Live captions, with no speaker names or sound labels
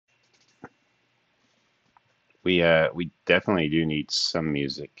We definitely do need some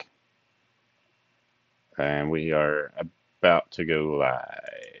music, and we are about to go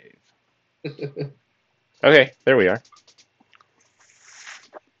live. Okay, there we are.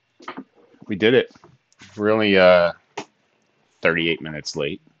 We did it. We're only 38 minutes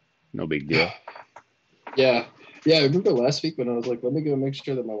late. No big deal. Yeah. Yeah, I remember last week when I was like, let me go make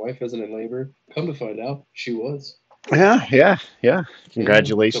sure that my wife isn't in labor. Come to find out, she was. Yeah, yeah, yeah. Yeah,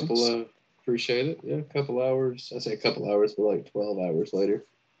 couple Congratulations. of appreciate it. Yeah, a couple hours. I say a couple hours, but like 12 hours later,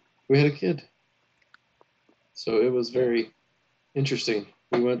 we had a kid. So it was Yeah. very interesting.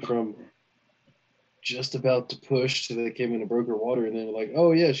 We went from just about to push to they came in and broke her water, and they were like,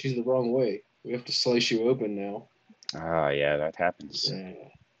 "Oh yeah, she's the wrong way. We have to slice you open now." Ah, yeah, that happens. Yeah,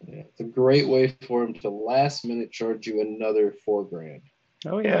 yeah. It's a great way for them to last minute charge you another 4 grand.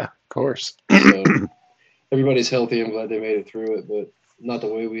 Oh yeah, of course. So everybody's healthy. I'm glad they made it through it, but not the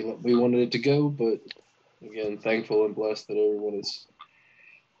way we wanted it to go. But again, thankful and blessed that everyone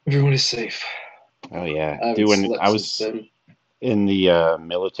is safe. Oh yeah, I haven't dude. When slept I since was then. in the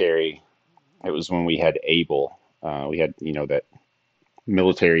military, it was when we had Able. We had, that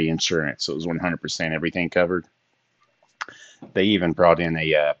military insurance, so it was 100% everything covered. They even brought in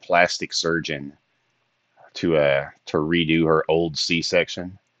a plastic surgeon to redo her old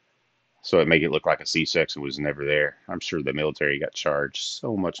C-section, so it make it look like a C-section was never there. I'm sure the military got charged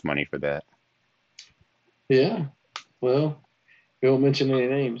so much money for that. Yeah. Well, we won't mention any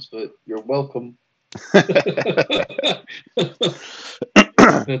names, but you're welcome.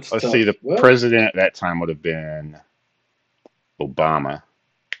 That's Let's see, tough. the Well, president at that time would have been Obama.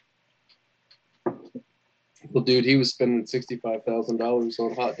 well, dude, he was spending $65,000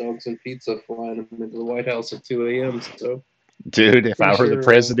 on hot dogs and pizza, flying them into the White House at 2 a.m. So Dude, if pretty I were the sure.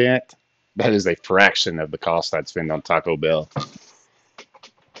 president, that is a fraction of the cost I'd spend on Taco Bell.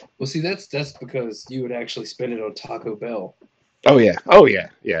 Well, see, that's because you would actually spend it on Taco Bell. Oh yeah, oh yeah,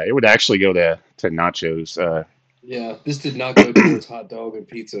 yeah. It would actually go to nachos. Yeah, this did not go towards hot dog and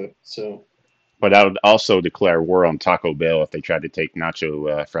pizza. So But I would also declare war on Taco Bell if they tried to take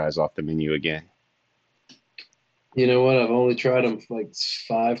nacho fries off the menu again. you know what? I've only tried them like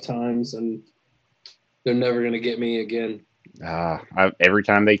 5 times, and they're never gonna get me again. Every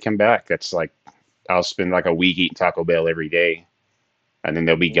time they come back, that's like I'll spend like a week eating Taco Bell every day, and then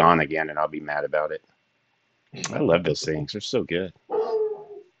they'll be Yeah. gone again, and I'll be mad about it. I love those things; they're so good.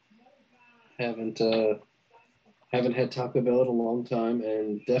 haven't haven't had Taco Bell in a long time,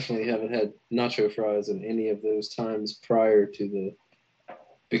 and definitely haven't had nacho fries in any of those times prior to the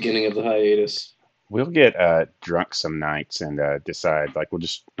beginning of the hiatus. We'll get drunk some nights and decide like we'll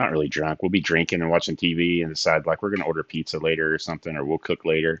just not really drunk. We'll be drinking and watching TV and decide like we're gonna order pizza later or something, or we'll cook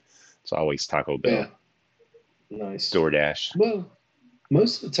later. It's always Taco Yeah, Bell, nice. DoorDash. Well,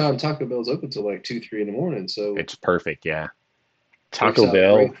 most of the time Taco Bell's open till like 2, 3 in the morning, so It's perfect, yeah. works Taco out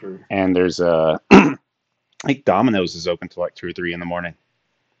Bell, great for. and there's I think Domino's is open till like 2 or 3 in the morning.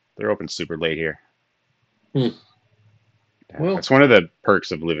 They're open super late here. Hmm. Yeah, Well, that's one of the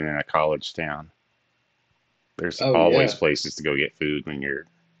perks of living in a college town. There's oh always yeah, places to go get food when you're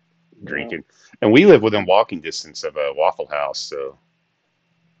yeah, drinking, and we live within walking distance of a Waffle House, so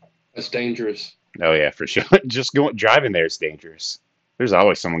that's dangerous. oh yeah, for sure. Just going driving there is dangerous. There's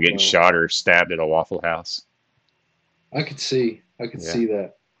always someone getting Well, shot or stabbed at a Waffle House. I could Yeah, see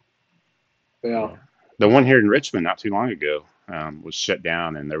that. Yeah, yeah. The one here in Richmond not too long ago was shut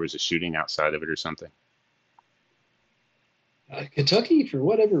down, and there was a shooting outside of it or something. Kentucky for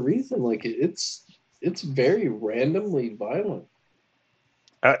whatever reason, like it's very randomly violent.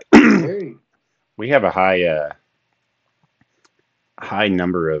 Uh, Very. we have a high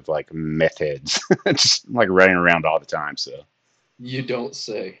number of like meth heads, just like running around all the time. So You don't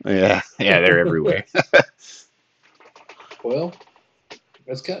say. yeah, yeah, they're everywhere. Well,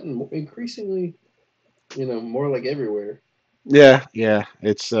 it's gotten increasingly, more like everywhere. Yeah, yeah,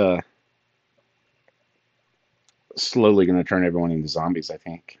 it's slowly going to turn everyone into zombies, I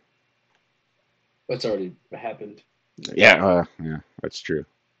think. That's already happened. Yeah, yeah, that's true.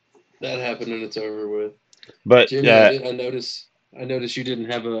 That happened and it's over with. But Jimmy, I notice. I noticed you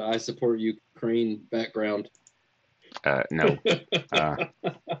didn't have a "I support Ukraine" background. no. Uh,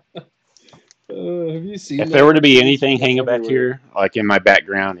 Have you seen if there that? were to be It's anything like hanging back everywhere. here, like in my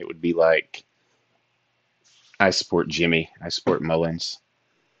background, it would be like I support Jimmy, I support Mullins,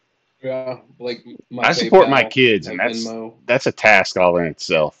 Yeah, like my I support my PayPal, kids, my and Venmo. that's a task all in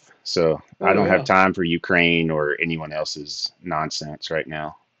itself. So I Oh don't have yeah, time for Ukraine or anyone else's nonsense right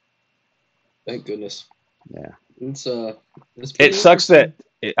now. thank goodness. Yeah, It's it's it pretty sucks that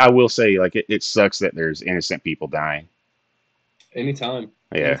interesting. I will say like it sucks that there's innocent people dying. Anytime,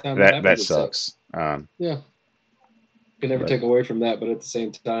 Yeah, anytime that that happens, that it sucks. sucks. Yeah, can never but take away from that, but at the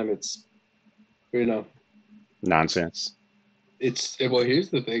same time, it's you know, nonsense. it's well. Here's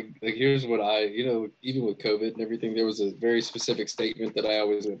the thing. Like, here's what even with COVID and everything, there was a very specific statement that I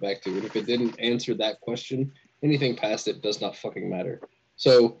always went back to, and if it didn't answer that question, anything past it does not fucking matter.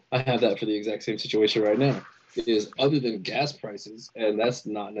 So I have that for the exact same situation right now. Is other than gas prices, and that's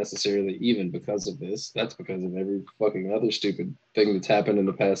not necessarily even because of this. That's because of every fucking other stupid thing that's happened in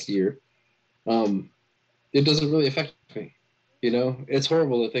the past year. Um, it doesn't really affect me. It's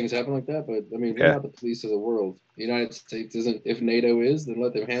horrible that things happen like that, but I mean, we're Yeah. not the police of the world. The United States isn't. If NATO is, then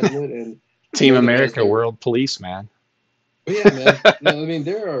let them handle it. And I Team know that as America, their, world police, man. but yeah, man. No, I mean,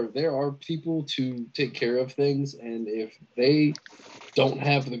 there are people to take care of things, and if they don't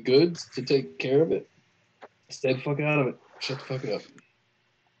have the goods to take care of it, stay the fuck out of it. Shut the fuck up.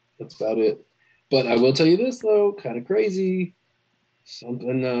 That's about it. But I will tell you this though, kind of crazy.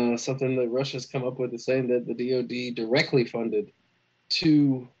 Something that Russia's come up with is saying that the DoD directly funded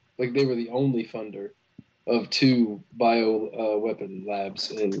two, like they were the only funder of two bio weapon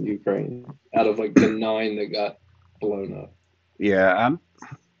labs in Ukraine out of like the nine that got blown up. Yeah,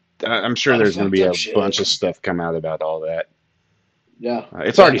 I'm A sure lot of there's going to fucked be up a shit. bunch of stuff come out about all that. Yeah,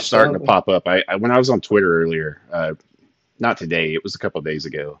 It's already yeah. starting So to pop up. I when I was on Twitter earlier, not today, it was a couple of days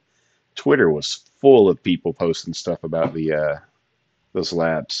ago. Twitter was full of people posting stuff about the those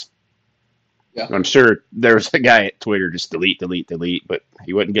labs. yeah, I'm sure there was a guy at Twitter just delete, delete, delete, but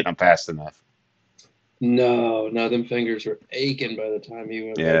he wasn't getting them fast enough. no, them fingers were aching by the time he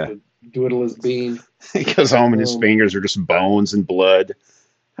went back Yeah, to dwiddle his bean. he goes home and his Um, fingers are just bones and blood.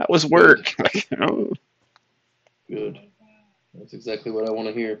 How was good, work? Like, oh, good. That's exactly what I want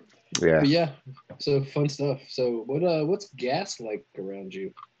to hear. yeah. But yeah, so fun stuff. So what's gas like around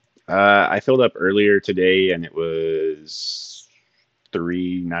you? I filled up earlier today and it was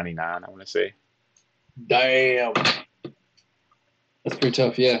 3.99. I want to say. Damn, that's pretty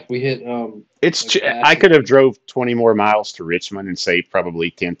tough. Yeah, we hit like I last could have week. drove 20 more miles to Richmond and saved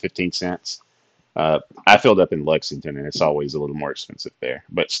probably 10, 15 cents. I filled up in Lexington and it's always a little more expensive there,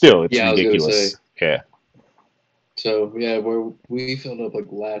 but still, it's Yeah, I was gonna say. ridiculous. Yeah. So yeah, where we filled up like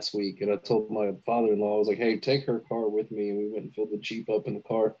last week, and I told my father-in-law, I was like, "Hey, take her car with me," and we went and filled the Jeep up in the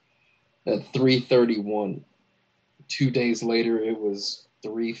car at 3:31. 2 days later, it was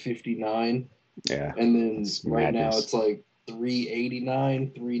 3:59, Yeah. and then It's right now madness. it's like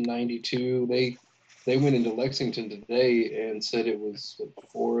 3:89, 3:92. They went into Lexington today and said it was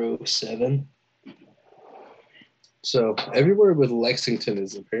 4:07. So everywhere with Lexington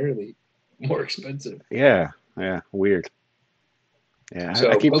is apparently more expensive. Yeah. Yeah. Weird. Yeah. I So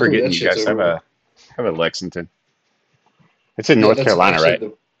keep hopefully forgetting that you shit's guys over with. have a Lexington. It's in Yeah, North that's Carolina, actually right?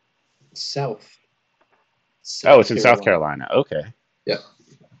 the South Oh, South it's in South Carolina. Carolina. Okay. Yeah,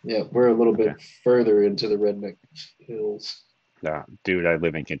 yeah, we're a little Okay. bit further into the redneck hills. Dude, I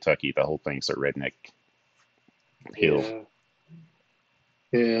live in Kentucky. The whole thing's a redneck hill.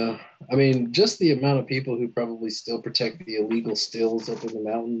 Yeah, yeah. I mean, just the amount of people who probably still protect the illegal stills up in the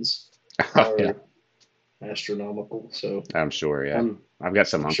mountains Oh, yeah. are astronomical. So I'm sure. Yeah. I'm I've got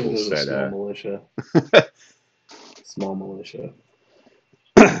some I'm sure uncles there's a that, small militia. Small militia.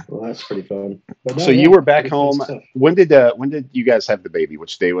 Well, that's pretty fun. But so no, you yeah, were back pretty fun home. stuff. When did you guys have the baby?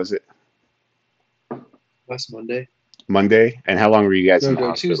 Which day was it? Last Monday. Monday? And how long were you guys in No, the no,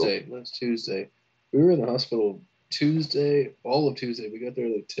 hospital? Tuesday. Last Tuesday. We were in the hospital Tuesday, all of Tuesday. We got there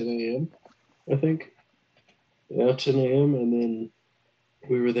like 10 a.m., I think. Yeah, 10 a.m. And then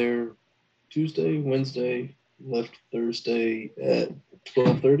we were there Tuesday, Wednesday, left Thursday at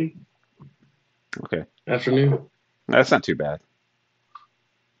 12:30 Okay. afternoon. That's not too bad.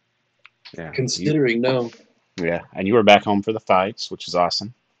 Yeah. Considering, no, Yeah. And you were back home for the fights, which is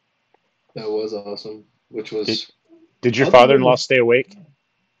awesome. that was awesome, which Did, was did your other than father-in-law the stay awake?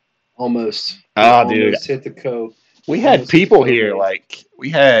 almost, he Oh, dude. almost hit the co, We had almost hit the people here. co-main. Like,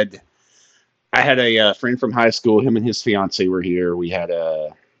 I had a friend from high school. Him and his fiance were here. We had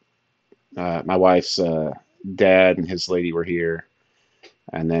my wife's dad and his lady were here.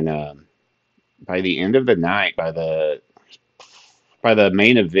 And then by the end of the night, by the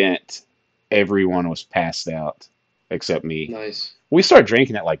main event, everyone was passed out except me. Nice. We started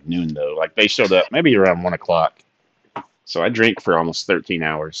drinking at like noon though. Like they showed up maybe around 1 o'clock. So I drank for almost 13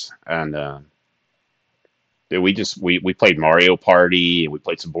 hours, and dude, we played Mario Party and we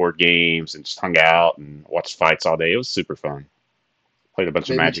played some board games and just hung out and watched fights all day. It was super fun. Played a bunch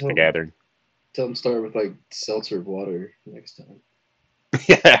of Maybe Magic the Gathering. tell him start with like seltzer water next time.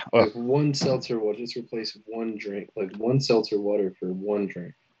 Yeah, well, Like one seltzer water, just replace one drink, like one seltzer water for one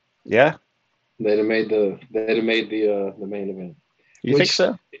drink. yeah. They'd have made the main event. You think Which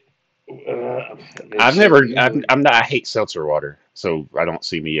so? I've shit, never, usually I'm not, I hate seltzer water, so I don't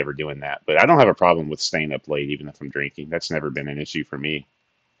see me ever doing that. But I don't have a problem with staying up late, even if I'm drinking. That's never been an issue for me.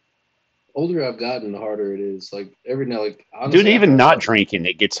 older I've gotten, the harder it is. Like every now, like Dude, honestly, I even pass not out. drinking,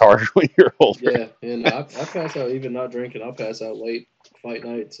 it gets harder when you're older. Yeah, and I pass out even not drinking. I'll pass out late fight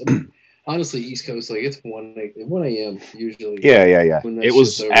nights. I mean, honestly, East Coast like it's 1 a.m. usually Yeah, yeah, yeah. when that It shit's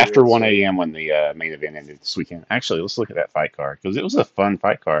was over after with. 1 So a.m. when the main event ended this weekend. Actually, let's look at that fight card because it was a fun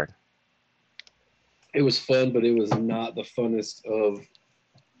fight card. it was fun, but it was not the funnest of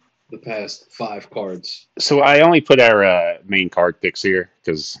the past 5 cards. So I only put our main card picks here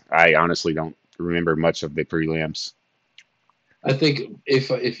because I honestly don't remember much of the prelims. I think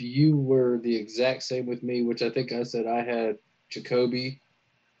if you were the exact same with me, which I think I said I had Jacoby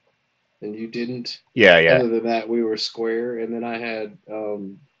and you didn't. Yeah, yeah. Other than that, we were square, and then I had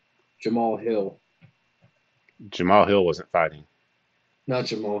Jamal Hill, Jamal Hill wasn't fighting. not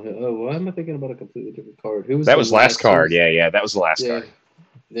Jamal Hill. Oh, why am I thinking about a completely different card? Who was That the was last last? Who card. was, Yeah, yeah. That was the last yeah, card.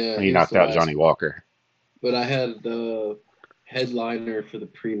 yeah, He he was knocked the out Johnny last. Walker. But I had the headliner for the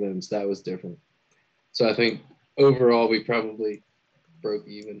prelims. That was different. So I think overall we probably broke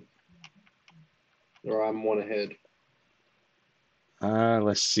even, or I'm one ahead.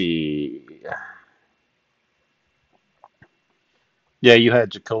 Let's see. Yeah, you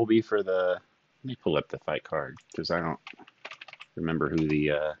had Jacoby for the. Let me pull up the fight card because I don't remember who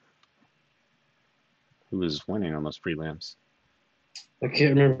was winning on those prelims. I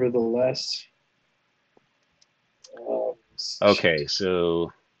can't remember the last. Okay, Shit.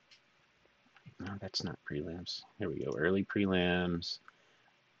 so no, that's not prelims. Here we go. Early prelims.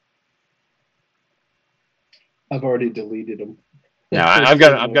 I've already deleted them. Now From I've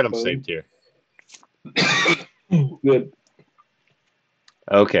my got them phone. saved here. Good.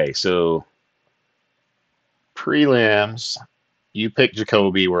 Okay, so prelims. You picked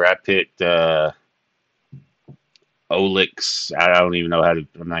Jacoby, where I picked Olix. I don't even know how to.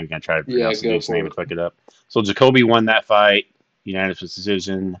 I'm not even gonna try to Yeah, pronounce the go dude's name for and it. fuck it up. So Jacoby won that fight, unanimous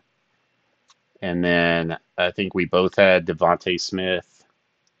decision, and then I think we both had Devonte Smith.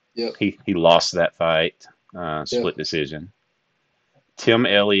 Yep. He lost that fight, Yep. split decision. Tim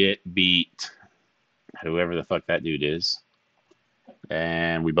Elliott beat whoever the fuck that dude is,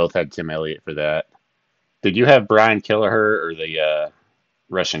 and we both had Tim Elliott for that. Did you have Brian Kelleher or the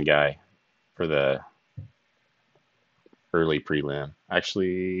Russian guy for the early prelim?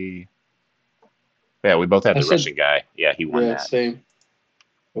 Actually, yeah, we both had I the said, Russian guy. Yeah, he won yeah, that. same.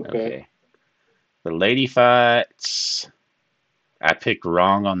 Okay. Okay. The lady fights, I picked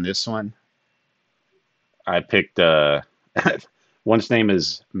wrong on this one. I picked one's name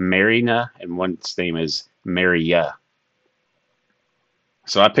is Marina and one's name is Maria.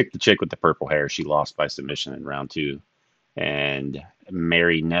 So I picked the chick with the purple hair. She lost by submission in round two. And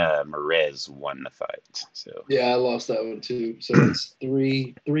Marina Merez won the fight. So Yeah, I lost that one too. So that's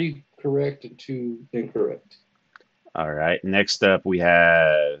three correct and 2 incorrect. all right. Next up we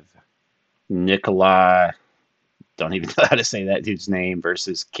have Nikolai. Don't even know how to say that dude's name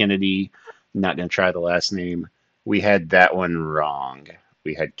versus Kennedy. I'm not gonna try the last name. We had that one wrong.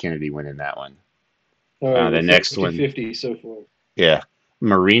 We had Kennedy winning that one. All right, The we're next fifty one, fifty so far. yeah,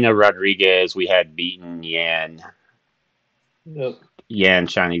 Marina Rodriguez. We had beaten Yep. Yan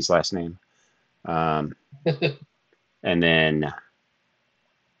Chinese last name, um, and then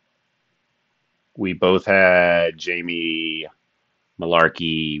we both had Jamie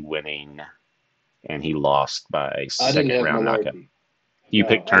Malarkey winning, and he lost by I didn't second have round knockout. Malarkey. You No,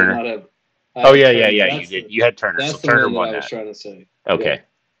 picked I did Turner. not have. I Oh had yeah, yeah, Turner. yeah. You did. You had Turner. So That's the Turner one that won I was that. trying to say. Yeah. Okay.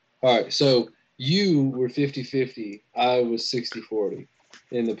 All right. So you were 50-50. I was 60-40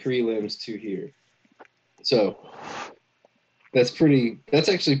 in the prelims to here. So that's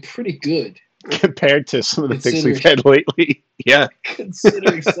actually pretty good Compared to some of the picks we've considering had lately, yeah.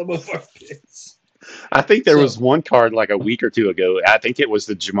 considering some of our picks. I think there was So one card like a week or two ago. I think it was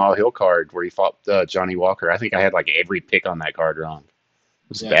the Jamal Hill card where he fought Johnny Walker. I think I had like every pick on that card wrong. It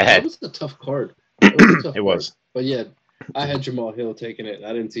was yeah, that bad. was a tough card. That was a tough It card. was. But yeah, I had Jamal Hill taking it.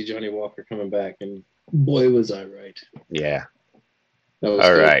 I didn't see Johnny Walker coming back, and boy was I right. Yeah. That was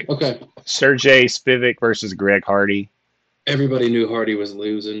All good. right. Okay. Sergey Spivak versus Greg Hardy. Everybody knew Hardy was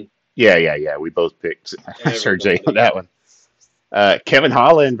losing. Yeah, yeah, yeah. We both picked Sergey on Everybody. that one. Kevin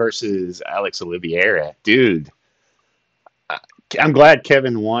Holland versus Alex Oliveira. Dude, I- I'm glad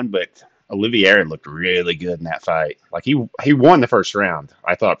Kevin won, but Oliveira looked really good in that fight. Like he won the first round,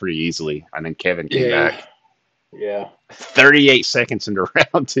 I thought pretty easily, and then Kevin came Yeah. back Yeah. 38 seconds into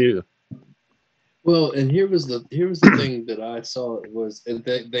round two. Well, and here was the thing that I saw was, and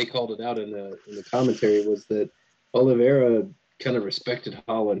they called it out in the commentary, was that Oliveira kind of respected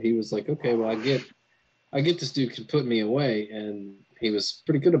Holland. He was like, okay, well, I get this dude can put me away, and he was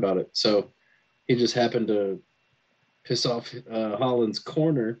pretty good about it. So he just happened to piss off Holland's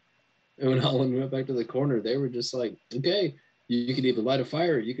corner. And when Holland went back to the corner, they were just like, okay, you can either light a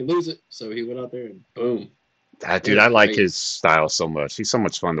fire or you can lose it. So he went out there and boom. It Dude, was I like great. his style so much. He's so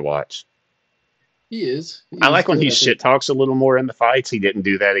much fun to watch. He is. I He's like when good. he I shit think. talks a little more in the fights. He didn't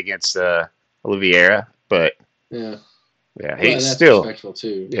do that against Oliveira, but Yeah. yeah, Well, he's that's still respectful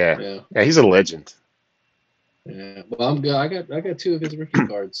too. yeah, Yeah. yeah, he's a legend. Yeah. Well, I'm good. I got two of his rookie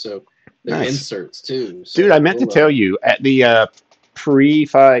cards, so they're Nice, inserts too. dude. I So meant to we'll tell you at the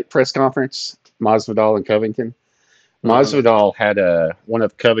pre-fight press conference, Masvidal and Covington. uh Masvidal had one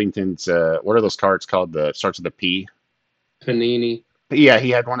of Covington's what are those cards called? The starts with a P. Panini. Yeah, he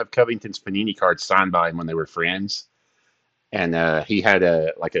had one of Covington's Panini cards signed by him when they were friends, and he had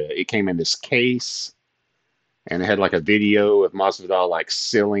it came in this case, and it had like a video of Masvidal like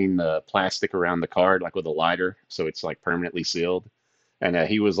sealing the plastic around the card like with a lighter, so it's like permanently sealed, and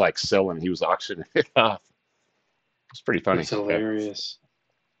he was like selling, he was auctioning it off. It's pretty funny. That's Yeah, hilarious.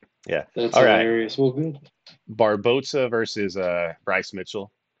 yeah. That's All right, hilarious. Well, good. Barboza versus Bryce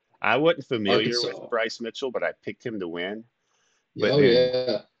Mitchell. I wasn't familiar with Arkansas. Bryce Mitchell, but I picked him to win. Yeah, But oh then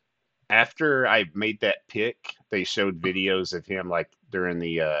yeah. after I made that pick, they showed videos of him like during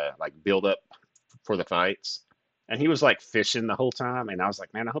the like build up for the fights. And he was like fishing the whole time. And I was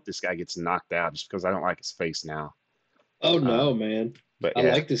like, man, I hope this guy gets knocked out just because I don't like his face now. Oh no, Um, man. but I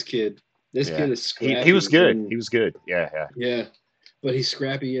yeah, like this kid. This yeah. kid is He was scrappy good. He and was good. Yeah, yeah. yeah, but he's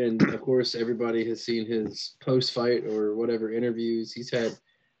scrappy and of course everybody has seen his post fight or whatever interviews he's had.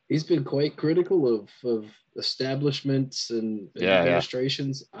 He's been quite critical of establishments and Yeah, yeah.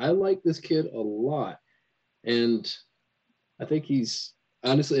 administrations. I like this kid a lot, and I think he's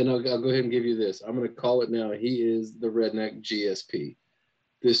honestly, and I'll go ahead and give you this. I'm going to call it now. He is the redneck GSP.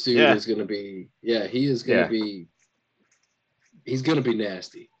 This dude Yeah, is going to be, yeah, he is going to yeah, be, he's going to be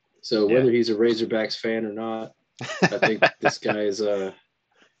nasty. So yeah. whether he's a Razorbacks fan or not, I think this guy is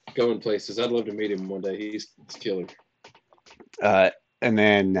going places. I'd love to meet him one day. He's killer. uh, and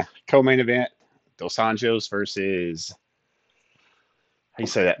then co-main event, Dos Anjos versus how you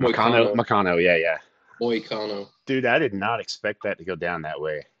say that? Makano. Moicano, Makano. Yeah, yeah. Moicano. Dude, I did not expect that to go down that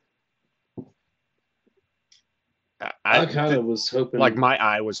way. I kind of was Like hoping, my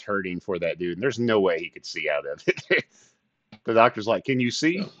eye was hurting for that dude, and there's no way he could see out of it. The doctor's like, "Can you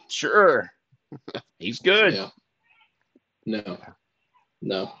see?" no, Sure, he's good. yeah, no,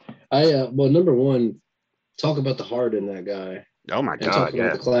 no. Well, number one, talk about the heart in that guy, Oh my and talk God, about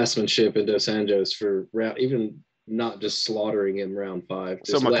yeah. the classmanship in Dos Anjos for round, even not just slaughtering him round five,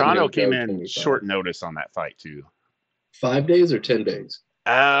 So just letting McConnell him came go in 25. short notice on that fight too. 5 days or 10 days.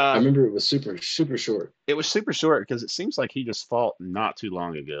 I Uh, remember it was super short. it was super short because it seems like he just fought not too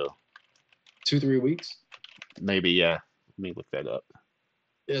long ago. 2 3 weeks. Maybe, yeah. Let me look that up.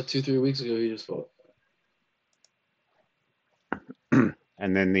 Yeah, 2 3 weeks ago he just fought.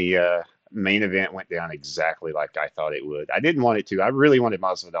 And then the main event went down exactly like I thought it would. I didn't want it to. I really wanted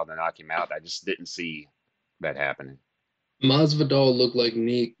Masvidal to knock him out. I just didn't see that happening. Masvidal looked like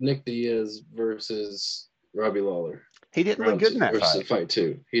Nick Diaz versus Robbie Lawler. He didn't look Round good in two that versus fight. fight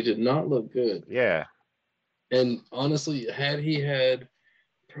two. He did not look good. Yeah. And honestly, had he had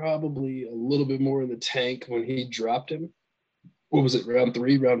probably a little bit more in the tank when he dropped him, what was it, round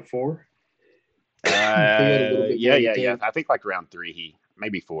three, round four? If he had a little bit Yeah, more in the yeah, yeah. tank, I think like round three, he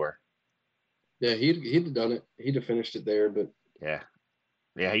maybe four. yeah, he'd have done it. He'd have finished it there, but Yeah,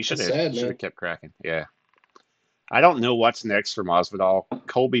 yeah. He it's sad, should have man. kept cracking. Yeah. I don't know what's next for Masvidal.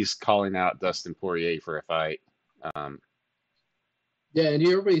 Colby's calling out Dustin Poirier for a fight. Um, Yeah, and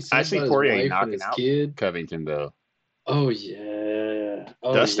everybody I says see about his Poirier wife and knocking his out kid. Covington though. Oh yeah.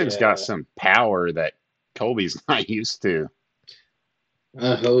 Oh Dustin's got yeah. some power that Colby's not used to.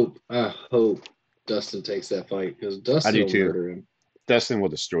 I hope Dustin takes that fight because I Dustin do will too. murder him. Dustin will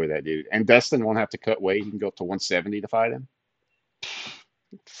destroy that dude, and Dustin won't have to cut weight. He can go up to 170 to fight him.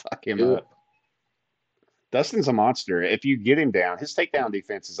 Fuck him Do it. up. Dustin's a monster. If you get him down, his takedown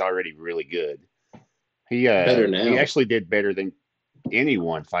defense is already really good. Better He now. actually did better than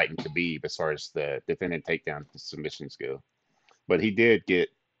anyone fighting Khabib as far as the defending takedown submissions go. But he did get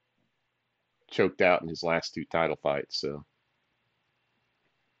choked out in his last two title fights. So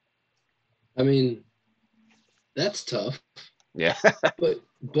I mean, that's tough, yeah.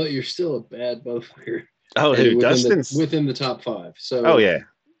 but you're still a bad motherfucker, Oh, and dude, Dustin's. within the top five. Oh So yeah,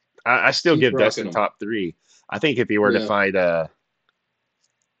 I still keep give rocking Dustin them. top three. I think if he were to Yeah,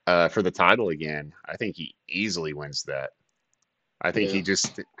 fight for the title again, I think he easily wins that. I think yeah.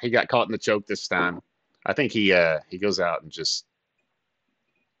 he got caught in the choke this time. I think he goes out and just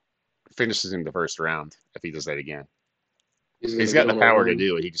finishes him the first round if he does that again. He's He's gonna got get the on a power to run.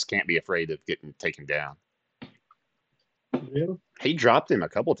 do it. He just can't be afraid of getting taken down. Yeah. He dropped him a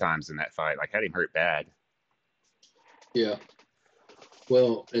couple times in that fight, like had him hurt bad. Yeah.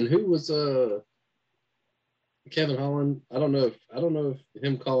 Well, and who was Kevin Holland? I don't know if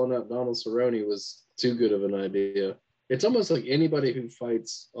him calling out Donald Cerrone was too good of an idea. It's almost like anybody who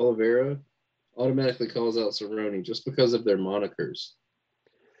fights Oliveira automatically calls out Cerrone just because of their monikers.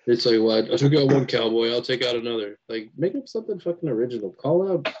 It's like, well, I took out one cowboy, I'll take out another. Like, make up something fucking original.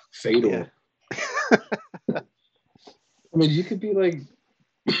 Call out Yeah. Fedor. I mean, you could be like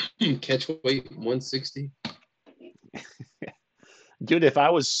catch weight 160. Dude, if I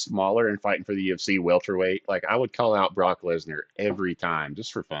was smaller and fighting for the UFC welterweight, like I would call out Brock Lesnar every time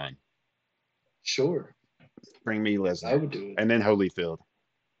just for fun. Sure, Bring me I Lesnar. would do it. And then Holyfield.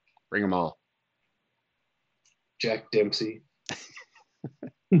 Bring them all. Jack Dempsey.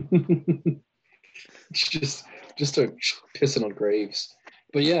 just just start pissing on graves.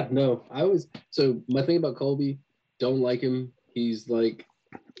 But yeah, no, I was so my thing about Colby, don't like him. He's like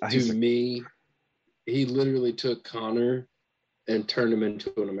to He's a, me, he literally took Connor and turned him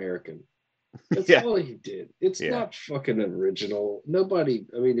into an American. That's yeah, all he did. It's yeah. not fucking original. Nobody,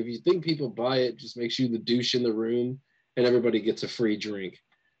 I mean, if you think people buy it, just makes you the douche in the room and everybody gets a free drink.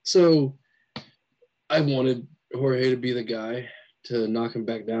 So I wanted Jorge to be the guy to knock him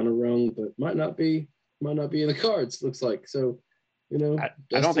back down a rung, but might not be in the cards, looks like. So, I don't think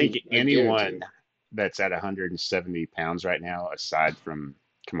Dustin, I guarantee anyone him. that's at 170 pounds right now, aside from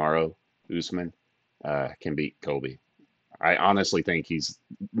Kamaru Usman, can beat Colby. I honestly think he's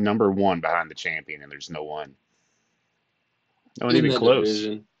number one behind the champion, and there's no one In even that close.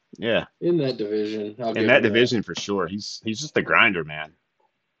 division, Yeah, I'll in give that him that. division for sure. He's just a grinder, man.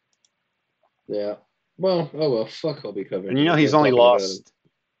 Yeah. Well, oh well, fuck Colby And Covington. I'm he's not only talking about him. lost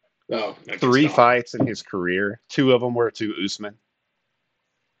Oh, okay, three stop. fights in his career. Two of them were to Usman.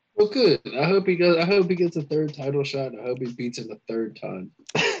 Well, good. I hope he goes. I hope he gets a third title shot. And I hope he beats him the third time.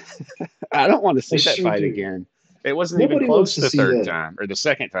 I don't want to I see that sure fight do. again. It wasn't even Nobody wants close to the see third that. time or the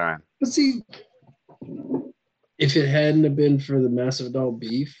second time. But see, if it hadn't have been for the Masvidal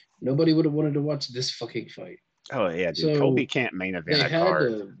beef, nobody would have wanted to watch this fucking fight. Oh yeah, dude. Colby So can't main event they a had card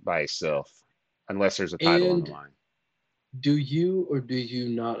to. by himself unless there's a title on the And line. do you or do you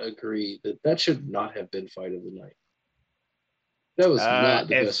not agree that that should not have been fight of the night? That was not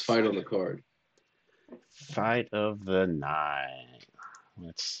the best If fight on the card. fight of the night.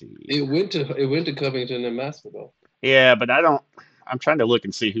 Let's see. It went to Covington and Masvidal. Yeah, but I don't. I'm trying to look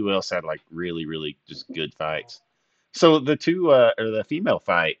and see who else had like really, really just good fights. So the two or the female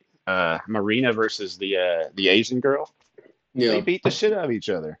fight, Marina versus the Asian girl, they Yeah, beat the shit out of each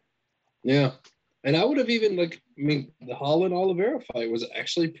other. yeah. And I would have even I mean, the Holland Oliveira fight was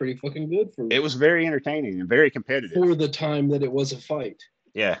actually pretty fucking good It was very entertaining and very competitive. for the time that it was a fight.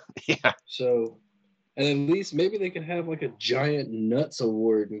 Yeah, yeah. So, and at least maybe they could have like a giant nuts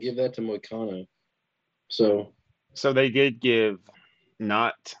award and give that to Moicano. So, So they did give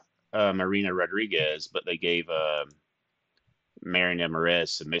not Marina Rodriguez, but they gave Marina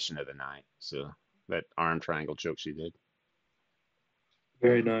Perez submission of the night. So that arm triangle choke she did.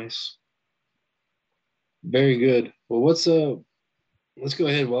 very nice. Very good. Well, let's go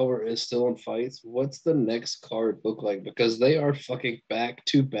ahead while we're still on fights. What's the next card look like? Because they are fucking back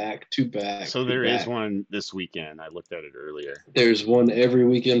to back to back So to there is back. one this weekend. I looked at it earlier. There's one every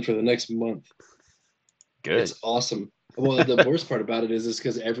weekend for the next month. Good. It's awesome. Well, the worst part about it is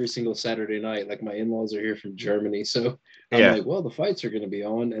because every single Saturday night, like my in-laws are here from Germany, so I'm Yeah, like, well, the fights are going to be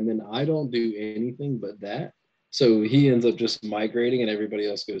on, and then I don't do anything but that. So he ends up just migrating, and everybody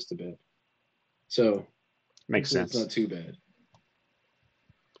else goes to bed. So makes hopefully it's sense. not too bad.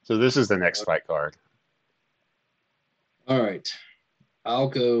 So this is the next fight card. All right, I'll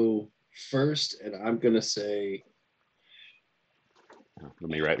go first, and I'm gonna say Let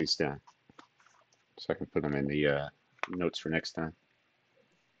me write these down so I can put them in the notes for next time.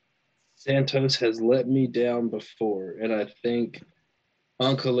 Santos has let me down before, and I think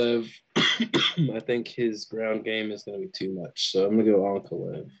Ankalev, I think his ground game is going to be too much. So I'm going to go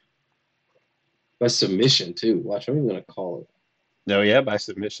Ankalev. By submission, too. Watch, I'm even going to call No, yeah, by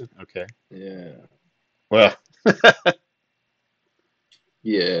submission. Okay. it. Yeah. Well,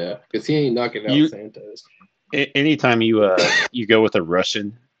 Yeah. Because he ain't knocking out you Santos. anytime you go with a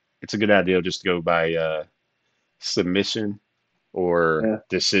Russian, it's a good idea just to go by submission or Yeah.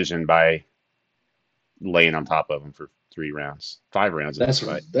 decision by laying on top of them for 3 rounds, 5 rounds in this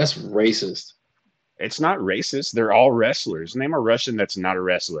That's fight. that's racist. It's not racist. They're all wrestlers. Name a Russian that's not a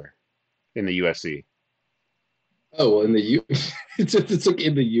wrestler in the UFC. Oh, well, in the U, it's like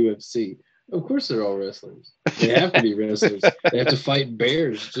in the UFC. Of course, they're all wrestlers. They have to be wrestlers. They have to fight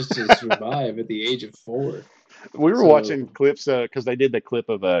bears just to survive at the age of 4. We were watching So clips because they did the clip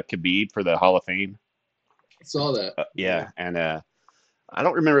of Khabib for the Hall of Fame. I saw that. Yeah. Yeah, and I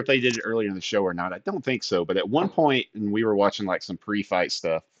don't remember if they did it earlier in the show or not. I don't think so. But at one point, and we were watching like some pre-fight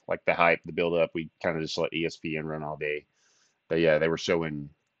stuff, like the hype, the build-up. We kind of just let ESPN run all day. But yeah, they were showing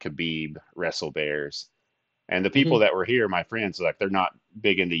Khabib wrestle bears, and the people Mhm. that were here, my friends, like they're not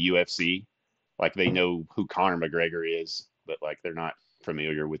big into UFC. Like they know who Conor McGregor is, but like they're not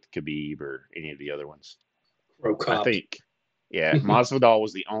familiar with Khabib or any of the other ones. Pro I cop. think, yeah, Masvidal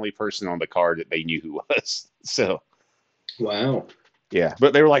was the only person on the card that they knew who was. So Wow. yeah,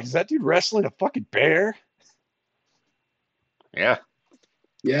 but they were like, "Is that dude wrestling a fucking bear?" Yeah, that's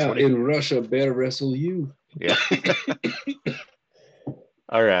Yeah, what he. in Russia, bear wrestle you. Yeah.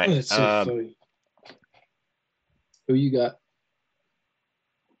 All right. Oh, that's so funny. Who you got?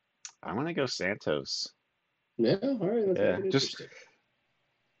 I want to go Santos. Yeah, all right, let's make Yeah, it just interesting.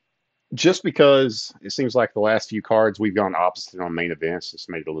 just because it seems like the last few cards we've gone opposite on main events, it's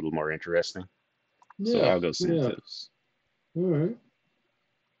made it a little more interesting. So Yeah, I'll go yeah. Santos. All right.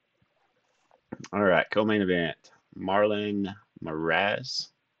 All right, co-main event: Marlon Moraes,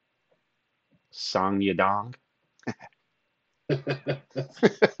 Song Yadong.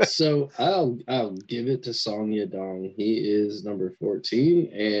 So I'll give it to Song Yadong. He is number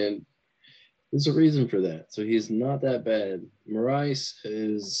 14, and there's a reason for that. So he's not that bad. Marais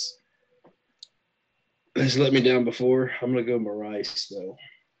has let me down before. I'm gonna go Marais though.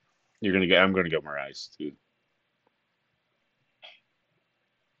 You're gonna go. I'm gonna go Moraes too.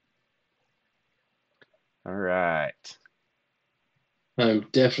 All right, I'm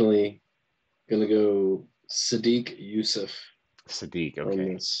definitely gonna go Sadiq Yusuf Sadiq. on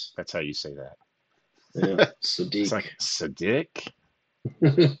Okay, this. that's how you say that. Yeah, It's Sadiq. like Sadiq.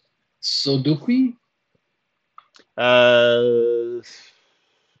 Soduki? Uh,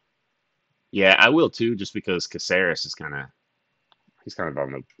 yeah, I will too, just because Caceres is he's kind of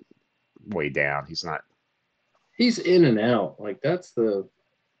on the way down. He's not. He's in and out. Like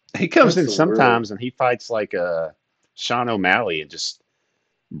He comes that's in the word. sometimes and he fights like Sean O'Malley and just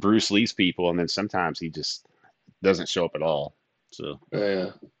Bruce Lee's people, and then sometimes he just doesn't show up at all. So,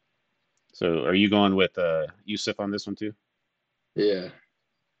 Yeah, so are you going with Yusuf on this one too? yeah.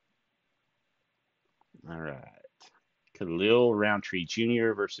 All right, Khalil Roundtree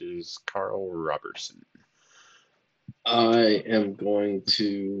Jr. versus Carl Robertson. I am going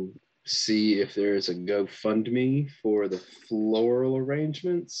to see if there is a GoFundMe for the floral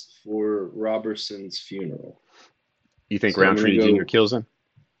arrangements for Robertson's funeral. You think So Roundtree Jr. kills him?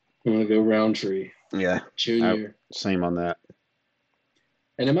 I'm gonna go Roundtree Yeah, I, Jr. same on that.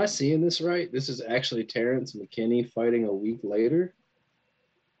 And am I seeing this right? This is actually Terrence McKinney fighting a week later.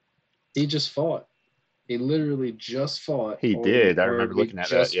 He just fought. He literally just fought He on the did. I card remember we looking at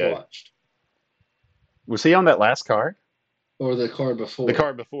that. just Yeah, watched, was he on that last card? or the card The before.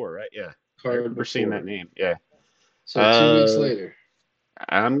 card before, right? Yeah, I Card remember seeing that before. name. Yeah. So 2 weeks Uh, later,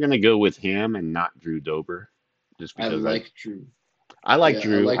 I'm gonna go with him and not Drew Dober, just I because like Drew. I like Yeah, I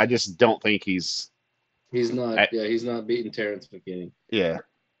Drew. I like. just don't think he's. He's not. I, Yeah, he's not beating Terrence McKinney. yeah.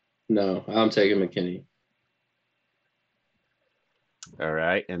 No, I'm taking McKinney. All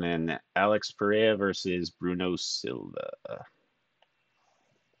right, and then Alex Pereira versus Bruno Silva.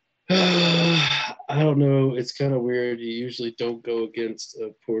 I don't know. It's kind of weird. You usually don't go against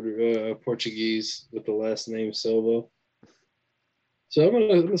a Portuguese with the last name Silva. So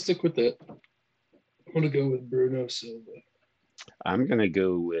I'm gonna stick with that. I'm gonna go with Bruno Silva. I'm gonna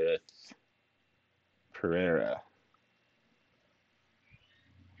go with Pereira.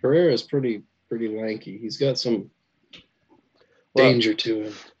 Pereira is pretty lanky. He's got some Well, danger to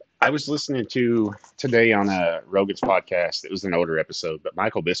him. I was listening to today on Rogan's podcast. It was an older episode, but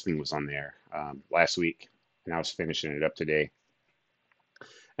Michael Bisping was on there last week, and I was finishing it up today.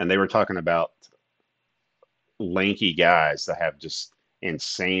 And they were talking about lanky guys that have just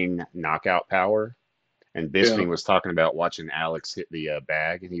insane knockout power. And Yeah, Bisping was talking about watching Alex hit the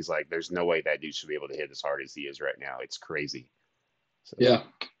bag, and he's like, "There's no way that dude should be able to hit as hard as he is right now. It's crazy." So, yeah.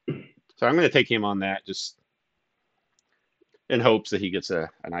 so I'm going to take him on that, just in hopes that he gets a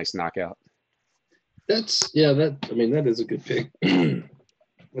nice knockout. That's yeah. That I mean that is a good pick.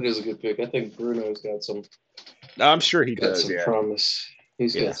 That is a good pick. I think Bruno's I'm sure he got does. some Yeah, promise.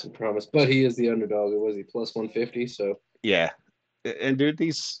 He's yeah, got some promise, but he is the underdog. Was he plus 150? So yeah. And dude,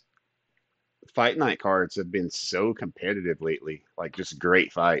 these fight night cards have been so competitive lately, like just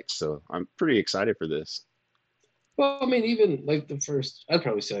great fights. So I'm pretty excited for this. well, I mean, even like the first, I'd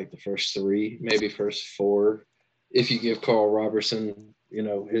probably say like the first three, maybe first four. if you give Carl Robertson,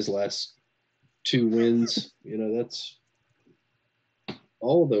 his last two wins, that's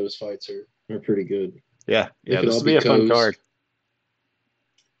all of those fights are pretty good. Yeah, They yeah. could This all will be be a fun co's. card.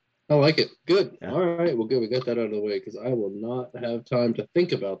 I like it. Good. Yeah. All right. Well, good. We got that out of the way because I will not have time to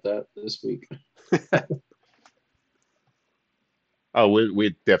think about that this week. Oh,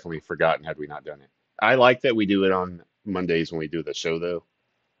 we'd definitely forgotten had we not done it. I like that we do it on Mondays when we do the show, though.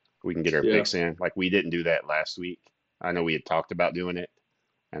 We can get our Yeah. picks in. Like we didn't do that last week. I know we had talked about doing it,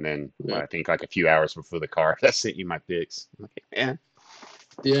 and then Yeah. I think like a few hours before the card, I sent you my picks. I'm like, man,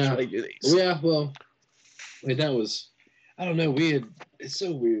 Yeah. should I do these? Yeah. Well, that was, I don't know. It's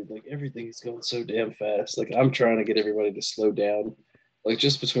so weird. Like everything is going so damn fast. Like I'm trying to get everybody to slow down. Like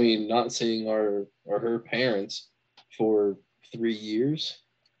just between not seeing our or her parents for 3 years,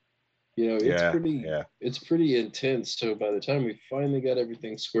 Yeah, yeah. it's pretty intense. So by the time we finally got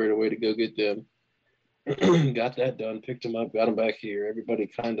everything squared away to go get them, got that done, picked them up, got them back here. Everybody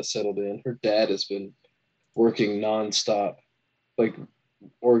kind of settled in. Her dad has been working nonstop, like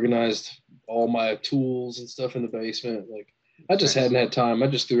organized all my tools and stuff in the basement. Like I just Nice. hadn't had time. I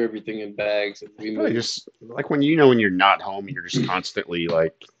just threw everything in bags and we Probably moved. just like when you're not home, you're just constantly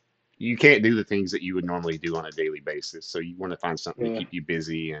like you can't do the things that you would normally do on a daily basis. So you want to find something to Yeah, keep you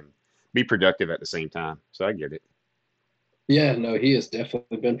busy and be productive at the same time. So I get it. yeah. No, he has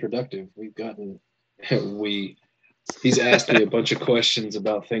definitely been productive. We. He's asked me a bunch of questions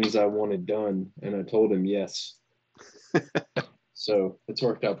about things I wanted done, and I told him yes. So it's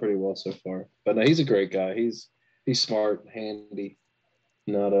worked out pretty well so far. But no, he's a great guy. He's smart, handy.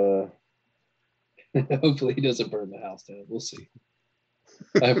 Not hopefully he doesn't burn the house down. We'll see.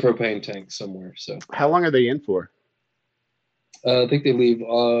 I have propane tanks somewhere, so How long are they in for? I think they leave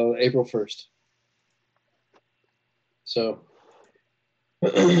April 1st. So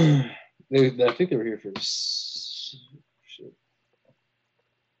I think they were here for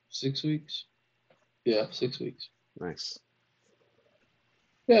 6 weeks. Yeah, 6 weeks. Nice.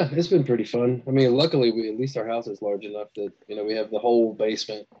 Yeah, it's been pretty fun. I mean, luckily we at least our house is large enough that we have the whole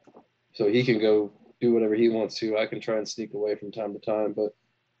basement, so he can go do whatever he wants to. I can try and sneak away from time to time, but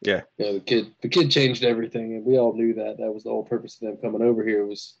Yeah. the kid changed everything, and we all knew that. That was the whole purpose of them coming over here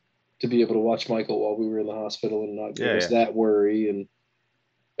was to be able to watch Michael while we were in the hospital and not give Yeah, us yeah. that worry and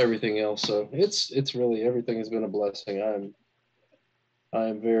everything else. So it's really everything has been a blessing.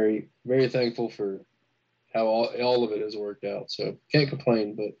 I'm very very thankful for how all of it has worked out. So can't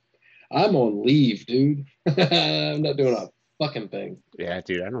complain. But I'm on leave, dude. I'm not doing a fucking thing. Yeah,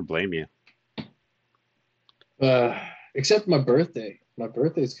 dude, I don't blame you. Uh, except my birthday. My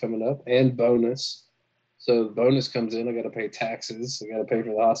birthday's coming up and bonus. So the bonus comes in. I got to pay taxes. I got to pay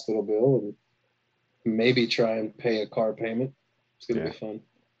for the hospital bill and maybe try and pay a car payment. It's gonna Yeah. be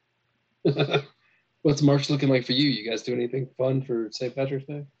fun. What's March looking like for you? You guys do anything fun for St. Patrick's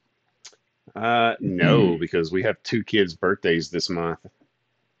Day? No, because we have two kids' birthdays this month.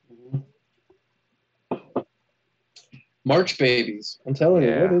 March babies. I'm telling you,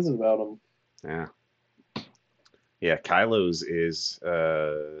 what Yeah, is it about them? yeah, yeah. Kylo's is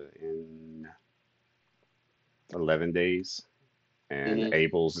in 11 days, and Mm-hmm.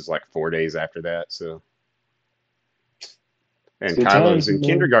 Abel's is like 4 days after that. So, It's and good Kylo's times, in man.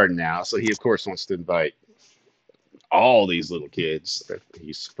 kindergarten now, so he of course wants to invite all these little kids that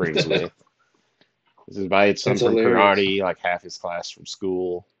he's friends with. He's invited some That's from hilarious. karate, like half his class from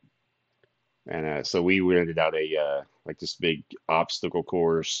school, and so we rented out a like this big obstacle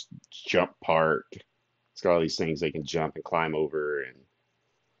course, jump park. It's got all these things they can jump and climb over and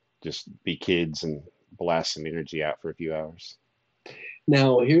just be kids and blast some energy out for a few hours.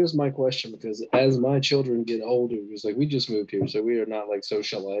 Now, here's my question because as my children get older, it's like we just moved here, so we are not like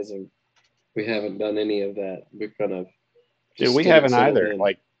socializing. We haven't done any of that. We're kind of Dude, just we getting haven't settled either. in.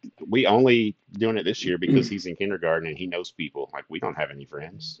 Like, we only doing it this year because he's in kindergarten and he knows people. Like, we don't have any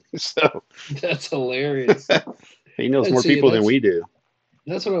friends. So That's hilarious. he knows And more see, people than that's we do.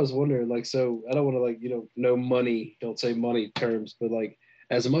 that's what I was wondering. Like, so I don't want to like no money. Don't say money terms, but like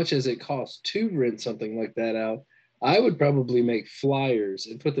as much as it costs to rent something like that out, I would probably make flyers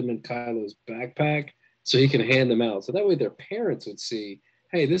and put them in Kylo's backpack so he can hand them out. So that way their parents would see,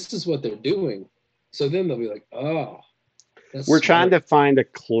 hey, this is what they're doing. So then they'll be like, oh, that's We're trying to smart. find a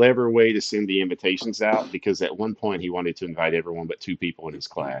clever way to send the invitations out because at one point he wanted to invite everyone but two people in his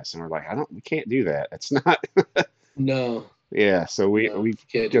class. And we're like, we can't do that. That's not, No, yeah. So no, we you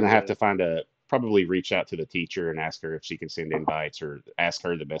can't do gonna have to that. find probably reach out to the teacher and ask her if she can send invites or ask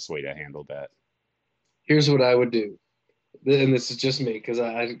her the best way to handle that. Here's what I would do, and this is just me because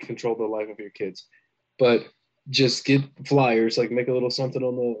I control the life of your kids, but just get flyers, like make a little something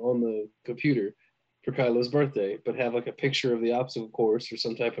on the computer, for Kylo's birthday, but have like a picture of the obstacle course or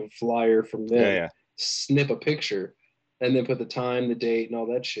some type of flyer from Yeah, them. yeah. Snip a picture, and then put the time, the date, and all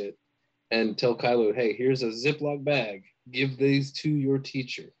that shit, and tell Kylo, "Hey, here's a Ziploc bag. Give these to your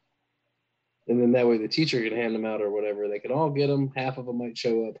teacher." And then that way the teacher can hand them out or whatever. They can all get them. Half of them might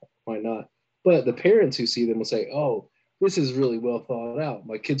show up, might not. But the parents who see them will say, "Oh, this is really well thought out.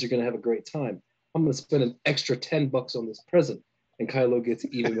 My kids are going to have a great time. I'm going to spend an extra $10 on this present." And Kylo gets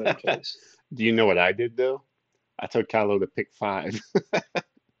even better toys. Do you know what I did though? I told Kylo to pick five.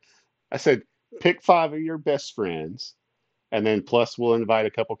 I said, pick five of your best friends, and then plus we'll invite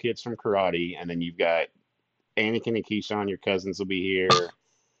a couple kids from karate, and then you've got Anakin and Keyshawn, your cousins will be here.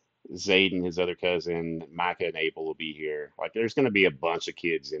 Zayden, his other cousin, Micah and Abel will be here. Like, there's going to be a bunch of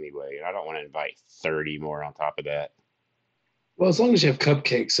kids anyway, and I don't want to invite 30 more on top of that. Well, as long as you have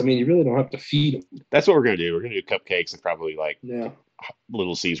cupcakes, I mean, you really don't have to feed them. That's what we're going to do. We're going to do cupcakes and probably like Yeah.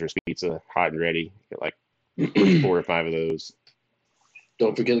 Little Caesars pizza, hot and ready. Get like 4 or 5 of those.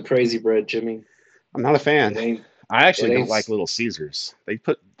 Don't forget the crazy bread, Jimmy. I'm not a It fan. ain't. I actually It don't like ain't. Little Caesars. It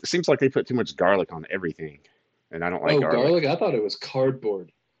seems like they put too much garlic on everything, and I don't like Oh, garlic. garlic! I thought it was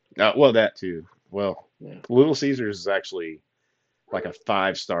cardboard. Well, that too. Well, Yeah. Little Caesars is actually like a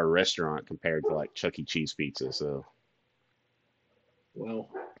 5-star restaurant compared to like Chuck E. Cheese pizza, so Well,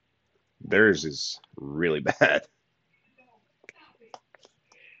 theirs is really bad.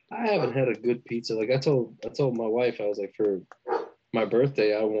 I haven't had a good pizza. Like I told my wife, I was like, for my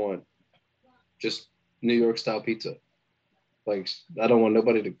birthday, I want just New York style pizza. Like I don't want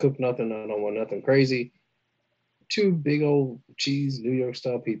nobody to cook nothing. I don't want nothing crazy. 2 big old cheese New York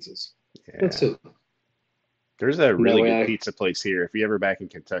style pizzas. That's Yeah. it. There's a And that really way good I pizza place here. If you're ever back in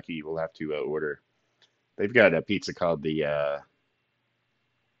Kentucky, you will have to order. They've got a pizza called the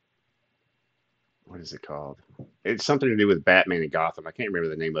what is it called? It's something to do with Batman and Gotham. I can't remember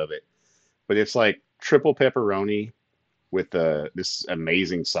the name of it, but it's like triple pepperoni with this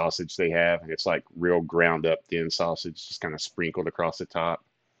amazing sausage they have, and it's like real ground up thin sausage, just kind of sprinkled across the top,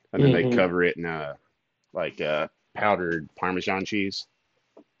 and then they hmm cover it in like powdered Parmesan cheese,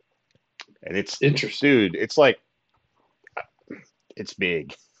 and Interesting. dude, it's like it's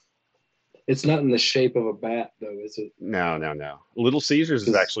big. It's not in the shape of a bat though, is it? No, no, no. Little Caesars is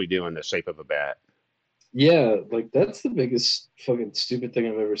Because actually doing the shape of a bat. yeah, like that's the biggest fucking stupid thing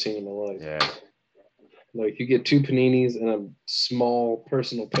I've ever seen in my life. Yeah, Like you get 2 paninis and a small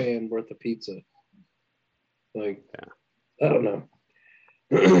personal pan worth of pizza. Like yeah. I don't know.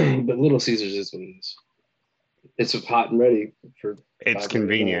 But Little Caesars is what it is. It's hot and ready for It's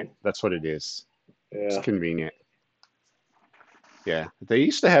convenient. 5.99. That's what it is. It's Yeah. convenient. Yeah. They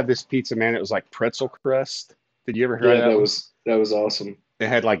used to have this pizza, man. It was like pretzel crust. Did you ever try Yeah, that one? that was awesome. It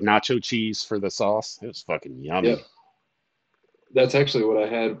had like nacho cheese for the sauce. It was fucking Yep. yummy. That's actually what I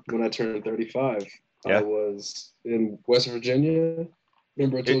had when I turned 35. I Yeah. was in West Virginia.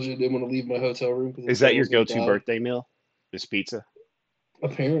 Remember I It, told you I didn't want to leave my hotel room because I is thought that I your was going to go-to die? birthday meal? This pizza?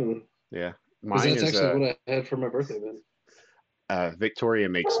 Apparently. Yeah. Because Mine that's is actually what I had for my birthday then. Victoria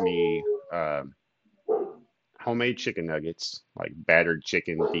makes me homemade chicken nuggets, like battered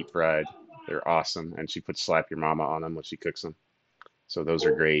chicken, deep fried. They're awesome, and she puts slap your mama on them when she cooks them. So those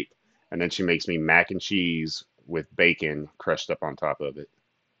are great. And then she makes me mac and cheese with bacon crushed up on top of it.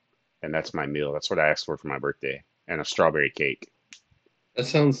 And that's my meal. That's what I asked for my birthday. And a strawberry cake. That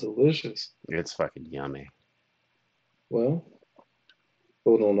sounds delicious. It's fucking yummy. Well,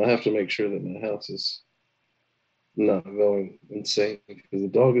 hold on. I have to make sure that my house is not going insane because the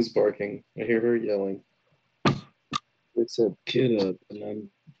dog is barking. I hear her yelling. It's a kid up, and I'm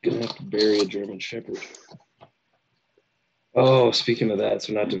gonna have to bury a German Shepherd. Oh, speaking of that,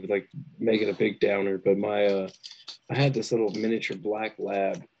 so not to like make it a big downer, but my I had this little miniature black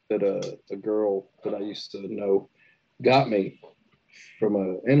lab that a girl that I used to know got me from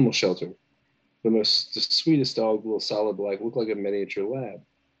an animal shelter. The sweetest dog, little solid black, looked like a miniature lab.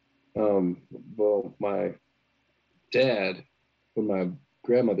 Well, my dad, when my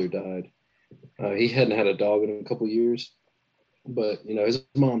grandmother died, he hadn't had a dog in a couple years, but his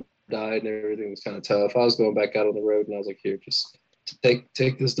mom died and everything was kind of tough. I was going back out on the road and I was like, here, just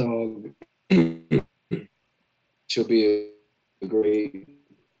take this dog. She'll be a great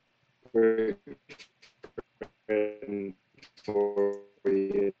friend for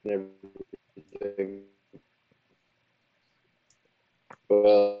you and everything.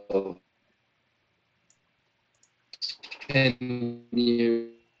 Well, 10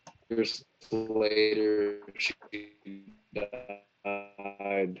 years later, she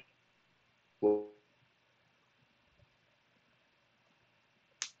died.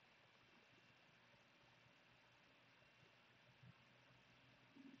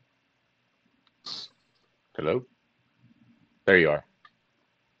 Hello? There you are.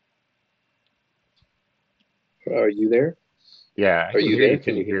 Are you there? Yeah, I Are can you hear you. there? Can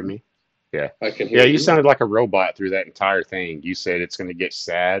Can you you hear hear me? me? Yeah. I can Yeah, hear you you. sounded like a robot through that entire thing. You said it's going to get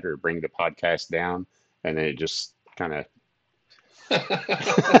sad or bring the podcast down, and then it just kind of.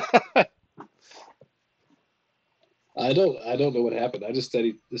 I don't know what happened. I just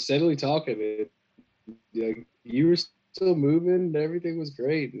steadily talking. You were still moving. Everything was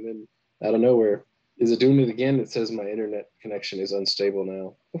great, and then out of nowhere, is it doing it again? It says my internet connection is unstable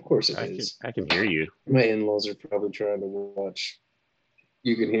now. Of course it is. I can hear you. My in-laws are probably trying to watch.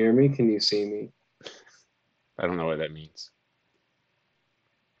 You can hear me. Can you see me? I don't know what that means.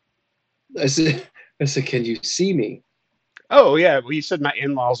 I said. I said, can you see me? Oh yeah, well you said my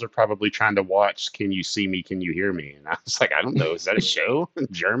in-laws are probably trying to watch Can You See Me? Can You Hear Me? And I was like, I don't know. Is that a show in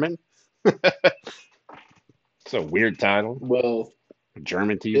German? It's a weird title. Well,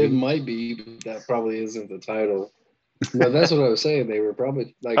 German it TV. might be, but that probably isn't the title. No, that's what I was saying. They were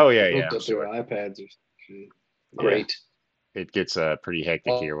probably like Oh yeah, yeah, hooked I'm up their sure. iPads or shit. Yeah, Great. it gets pretty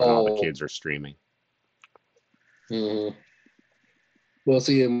hectic here when all the Oh, kids are streaming. mhm. Well,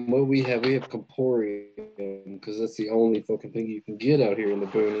 see, and what we have Comporium because that's the only fucking thing you can get out here in the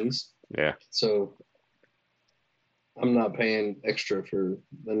boonies. Yeah. So I'm not paying extra for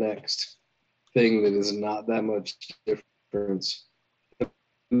the next thing that is not that much difference.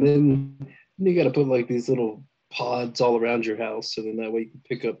 And then you got to put like these little pods all around your house, so then that way you can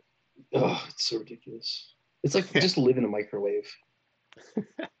pick up. Oh, it's so ridiculous. It's like just live in a microwave.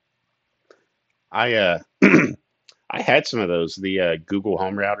 I I had some of those, the Google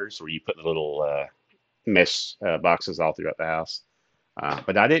Home routers where you put the little mesh boxes all throughout the house.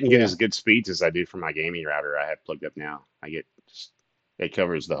 But I didn't get Yeah. as good speeds as I do for my gaming router I have plugged up now. I get just it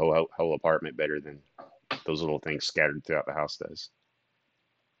covers the whole apartment better than those little things scattered throughout the house does.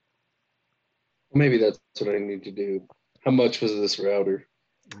 Maybe that's what I need to do. How much was this router?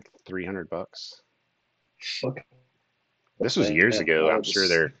 300 bucks. Fuck This was years that. ago. I'm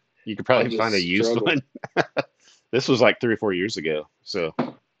sure you could I'll probably find just a used struggle. one. This was like 3 or 4 years ago. So,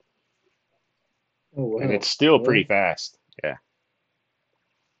 Oh and wow. it's still pretty Well, fast. Yeah.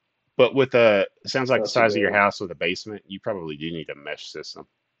 But with it sounds it's like the not too size of your bad. house with a basement, you probably do need a mesh system.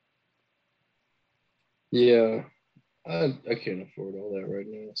 Yeah. I can't afford all that right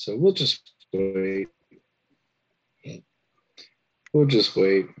now. So we'll just wait. We'll just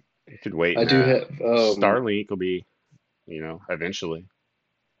wait. You could wait I and do have Starlink will be, eventually.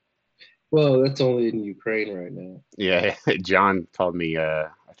 well, that's only in Ukraine right now. Yeah, John called me. I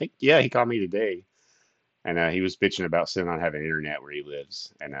think he called me today, and he was bitching about still not having internet where he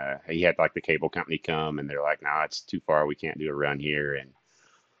lives, and he had like the cable company come, and they're like, "Nah, it's too far. We can't do a run here."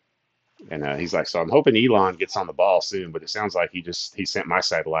 And he's like, "So I'm hoping Elon gets on the ball soon, but it sounds like he sent my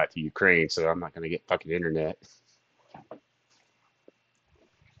satellite to Ukraine, so I'm not gonna get fucking internet."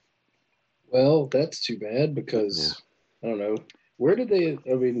 Well, that's too bad Yeah, because I don't know. Where did they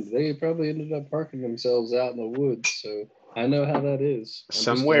I mean, they probably ended up parking themselves out in the woods, so I know how that is. I'm just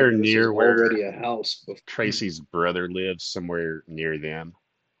glad somewhere that this was near where already a house before. Tracy's brother lives, somewhere near them.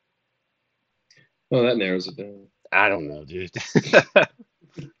 Oh, that narrows it down. I don't know, dude.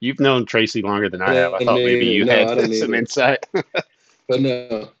 You've known Tracy longer than I I have. I don't thought maybe either. you No, had I don't some either. insight. But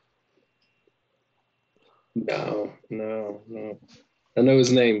no. I know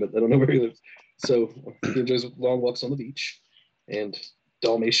his name, but I don't know where he lives. So he enjoys long walks on the beach and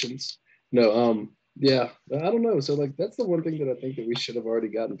Dalmatians. No, yeah, I don't know. So like that's the one thing that I think that we should have already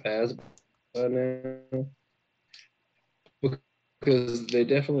gotten past by now because they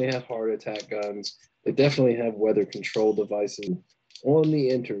definitely have heart attack guns. They definitely have weather control devices on the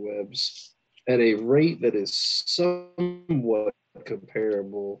interwebs at a rate that is somewhat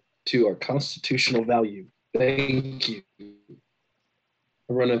comparable to our constitutional value. Thank you.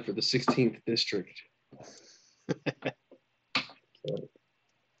 I'm running for the 16th district.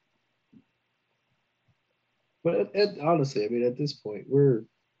 But honestly, I mean, at this point,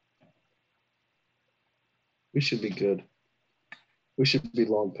 we should be good. We should be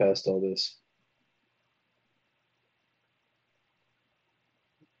long past all this.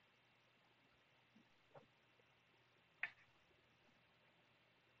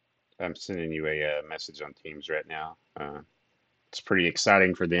 I'm sending you a message on Teams right now. It's pretty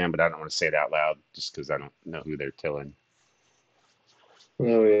exciting for them, but I don't want to say it out loud just because I don't know who they're telling.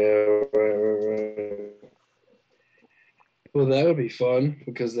 Oh yeah, right. Well, that would be fun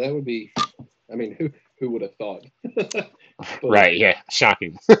because that would be. I mean, who would have thought? But Right? Yeah.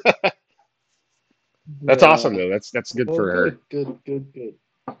 Shocking. That's awesome yeah. though. That's good Well, for her. good.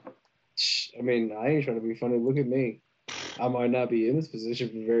 I mean, I ain't trying to be funny. Look at me. I might not be in this position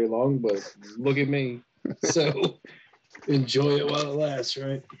for very long, but look at me. So enjoy it while it lasts,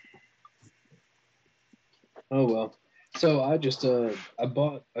 right? Oh well. So I just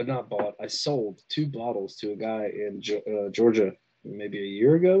I sold 2 bottles to a guy in Georgia maybe a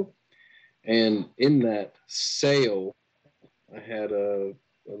year ago, and in that sale, I had a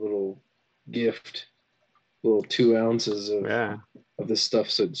little gift, little 2 ounces Yeah. of this stuff.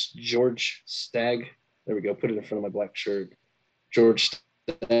 So it's George Stagg. There we go. Put it in front of my black shirt. George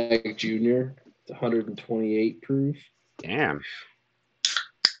Stagg Jr. It's 128 proof. Damn.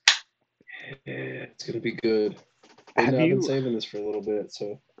 Yeah, it's gonna be good. Have I've been you? saving this for a little bit,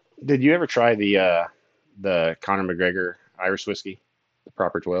 so Did you ever try the Conor McGregor Irish whiskey, the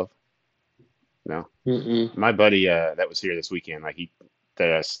Proper 12? No. mm-mm. My buddy that was here this weekend, like that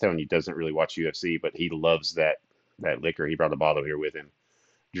I was telling you, doesn't really watch UFC, but he loves that liquor. He brought a bottle here with him.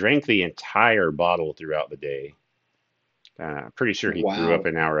 Drank the entire bottle throughout the day. Pretty sure he threw up Wow,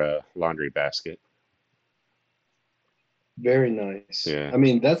 in our laundry basket. very nice. Yeah. I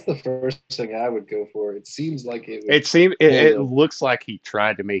mean, that's the first thing I would go for. It seems like it would It seemed it pull looks like he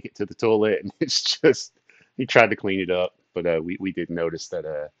tried to make it to the toilet, and it's just he tried to clean it up, but we did notice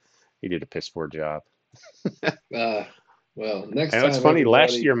that he did a piss poor job. the. Well, next And what's time, funny,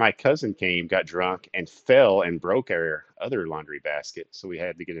 last everybody. year my cousin came, got drunk, and fell and broke our other laundry basket, so we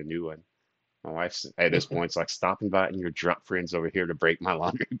had to get a new one. My wife's at this point, it's like, stop inviting your drunk friends over here to break my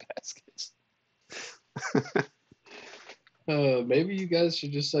laundry baskets. Maybe you guys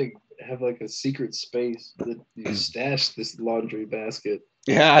should just like have like a secret space that you stash this laundry basket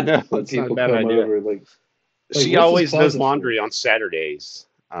Yeah, I know. when It's not a people bad come idea. over. Like She what's this always does closet for? laundry on Saturdays.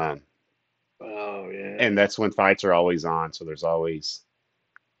 Oh yeah, And that's when fights are always on. So there's always,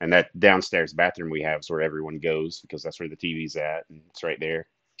 and that downstairs bathroom we have is where everyone goes because that's where the TV's at, and it's right there.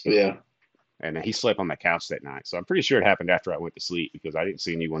 yeah. And he slept on the couch that night. So I'm pretty sure it happened after I went to sleep because I didn't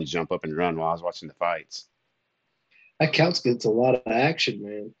see anyone jump up and run while I was watching the fights. That couch gets a lot of action,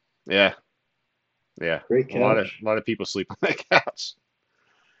 man. Yeah, yeah. Great couch. A lot of people sleep on that couch.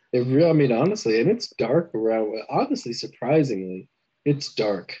 It really, I mean, honestly, and it's dark around. Honestly, surprisingly, it's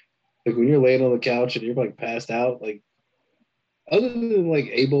dark. Like when you're laying on the couch and you're like passed out, like other than like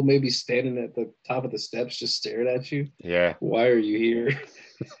Abel maybe standing at the top of the steps just staring at you. Yeah, Why are you here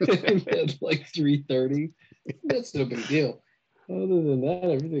at like 3:30? That's no big deal. Other than that,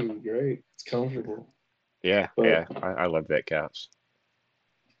 everything is great. It's comfortable. yeah, But yeah. I love that couch.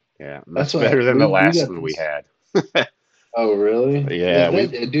 Yeah, that's much why better than the we last got one we this. had. Oh, really? Yeah,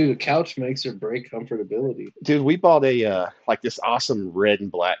 Dude, a couch makes or break comfortability. dude, we bought a like this awesome red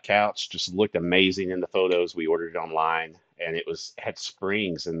and black couch. Just looked amazing in the photos. We ordered it online, and it was had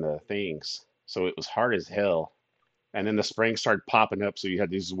springs in the things, so it was hard as hell. And then the springs started popping up, so you had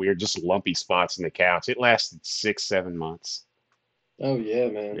these weird, just lumpy spots in the couch. It lasted 6, 7 months. Oh yeah,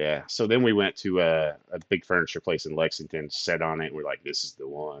 man. Yeah. So then we went to a big furniture place in Lexington, sat on it, and we're like, this is the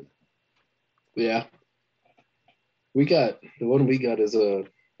one. Yeah. We got the one we got is it's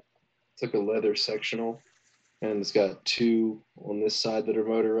like a leather sectional, and it's got 2 on this side that are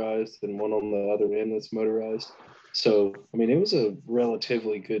motorized and one on the other end that's motorized. So I mean, it was a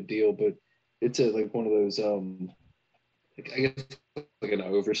relatively good deal, but it's a like one of those like, I guess like an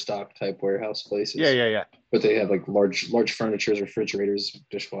overstock type warehouse Yeah, places, yeah, yeah. but they have like large furnitures, refrigerators,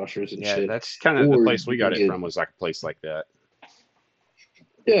 dishwashers, and Yeah, shit. that's kind of the Or place we you got can it get from was like a place like that.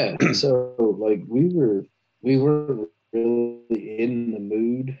 yeah. So like we weren't really in the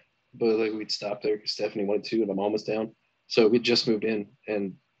mood, but like we'd stop there because Stephanie wanted to, and my mom was down. So we just moved in,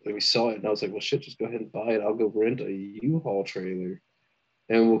 and like, we saw it, and I was like, well, shit, just go ahead and buy it. I'll go rent a U-Haul trailer,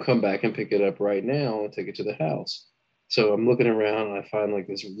 and we'll come back and pick it up right now and take it to the house. So I'm looking around and I find like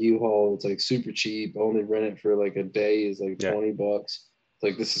this U-Haul. It's like super cheap. Only rent it for like a day is like Yeah. $20. It's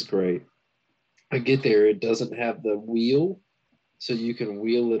like this is great. I get there, it doesn't have the wheel, so you can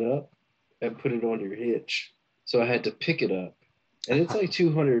wheel it up and put it on your hitch. So I had to pick it up, and it's like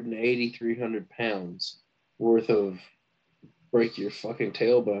 280, 300 pounds worth of break your fucking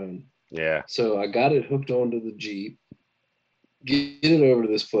tailbone. Yeah. So I got it hooked onto the Jeep, get it over to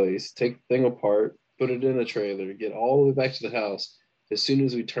this place, take the thing apart, put it in a trailer, get all the way back to the house. As soon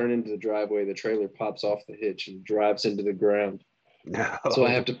as we turn into the driveway, the trailer pops off the hitch and drives into the ground. So I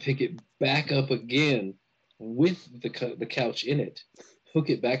have No. to pick it back up again with the couch in it, hook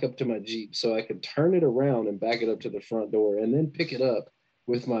it back up to my Jeep so I can turn it around and back it up to the front door, and then pick it up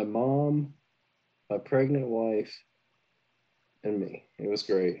with my mom, my pregnant wife, and me. It was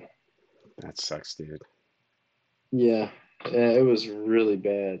great. That sucks, dude. Yeah, yeah, it was really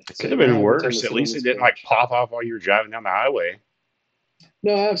bad. It could So have now been every time I worse. At sit on least it this didn't like couch, pop off while you were driving down the highway.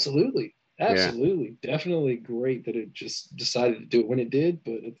 no, absolutely, Yeah. absolutely, definitely great that it just decided to do it when it did.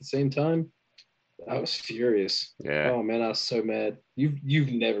 But at the same time, I was furious. Yeah. Oh man, I was so mad.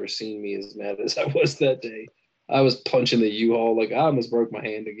 You've never seen me as mad as I was that day. I was punching the U-Haul like I almost broke my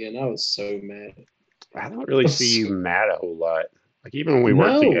hand again. I was so mad. I don't really see you mad a whole lot. Like even when we work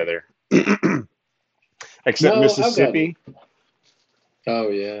No, together, except no, I've got. Mississippi Oh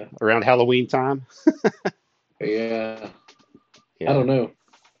yeah, around Halloween time. yeah. I Yeah. don't know.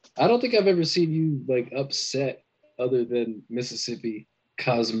 I don't think I've ever seen you like upset other than Mississippi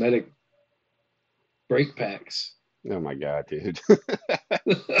cosmetic brake packs. Oh my God, dude.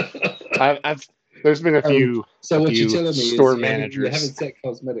 um, I've there's been so a what you're few telling me is store you managers. haven't set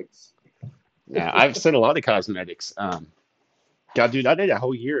cosmetics. Now I've said a lot of cosmetics. God, dude, I did a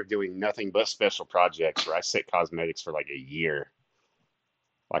whole year of doing nothing but special projects where I set cosmetics for like a year.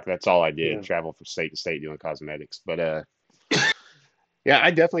 Like that's all I did, Yeah. travel from state to state doing cosmetics. But yeah,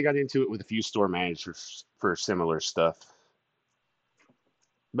 I definitely got into it with a few store managers for similar stuff.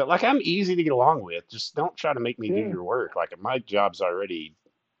 But like I'm easy to get along with. Just don't try to make me do Yeah. your work. Like my job's already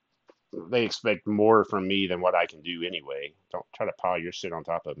they expect more from me than what I can do anyway. Don't try to pile your shit on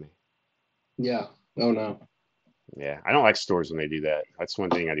top of me. Yeah. Oh no. Yeah, I don't like stores when they do that. That's one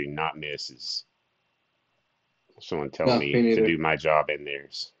thing I do not miss is someone telling No, me me to neither. do my job in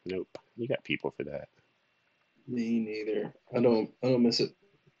theirs. Nope, you got people for that. Me neither. I don't miss it.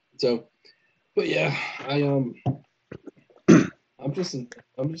 So, but yeah, I'm just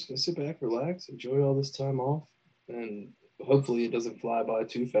gonna sit back, relax, enjoy all this time off, and hopefully it doesn't fly by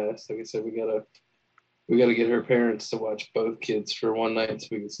too fast. Like I said, we gotta get her parents to watch both kids for one night so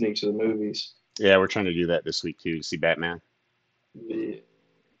we can sneak to the movies. Yeah, we're trying to do that this week too. To see Batman.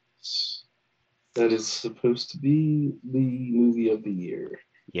 Yes. That is supposed to be the movie of the year.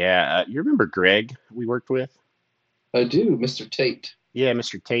 Yeah, you remember Greg we worked with? I do, Mr. Tate. Yeah,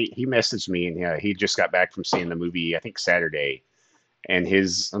 Mr. Tate. He messaged me and he just got back from seeing the movie. I think Saturday. And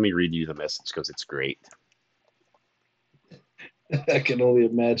his let me read you the message because it's great. I can only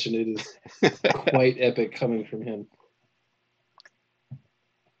imagine it is quite epic coming from him.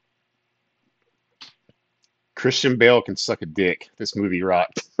 Christian Bale can suck a dick. This movie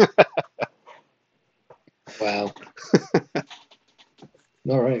rocked. Wow.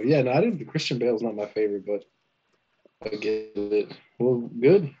 All right. Yeah, no, I didn't. Christian Bale's not my favorite, but I get it. Well,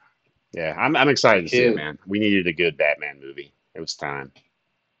 good. Yeah, I'm excited The to see it, kid. man. We needed a good Batman movie. It was time.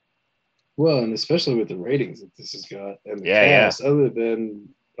 Well, and especially with the ratings that this has got and the Yeah, yeah, cast, other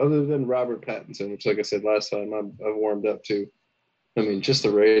than Robert Pattinson, which, like I said last time, I've warmed up to. I mean, just the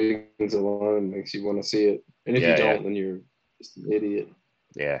ratings alone makes you want to see it, and if you yeah, yeah, don't, then you're just an idiot.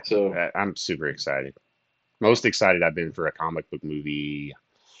 yeah. So, I'm super excited. Most excited I've been for a comic book movie.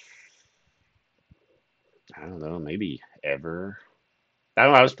 I don't know, maybe ever. I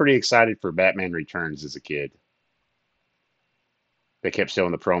don't know. I was pretty excited for Batman Returns as a kid. They kept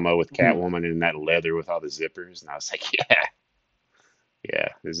showing the promo with hmm. Catwoman in that leather with all the zippers, and I was like, yeah, yeah,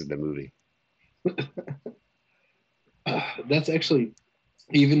 this is the movie. That's actually,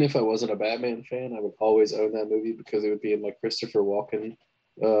 even if I wasn't a Batman fan, I would always own that movie because it would be in my Christopher Walken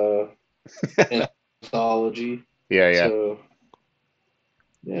uh, anthology. Yeah, yeah, So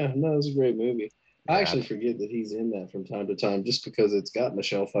yeah, no, it's a great movie. I yeah. actually forget that he's in that from time to time, just because it's got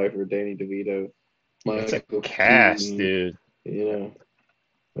Michelle Pfeiffer, Danny DeVito, It's a Michael cast, Keaton. dude. You know,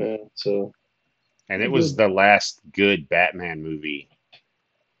 yeah. So And it's it was good. the last good Batman movie.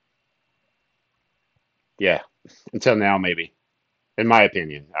 Yeah, until now, maybe. In my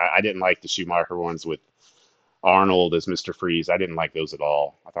opinion, I didn't like the Schumacher ones with Arnold as Mr. Freeze. I didn't like those at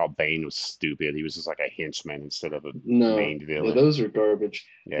all. I thought Bane was stupid. He was just like a henchman instead of a No, main yeah, villain. those are garbage.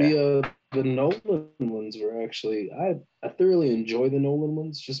 Yeah, The Nolan ones were actually I thoroughly enjoy the Nolan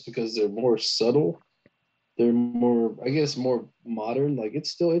ones just because they're more subtle. They're more, I guess, more modern. Like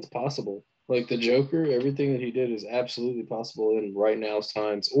it's possible. Like the Joker, everything that he did is absolutely possible in right now's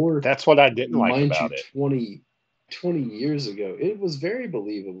times. Or that's what I didn't like mind you, about it. 20 years ago, it was very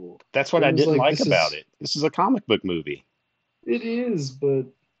believable. That's what It I was didn't like like about it. This is a comic book movie. it is, but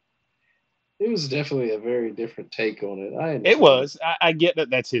it was definitely a very different take on it. I It understand. was. I get that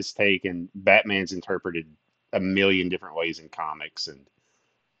that's his take, and Batman's interpreted a million different ways in comics, and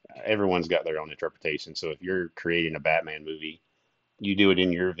everyone's got their own interpretation. So if you're creating a Batman movie, you do it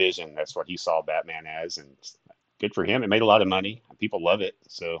in your vision. That's what he saw Batman as, and good for him. It made a lot of money. People love it.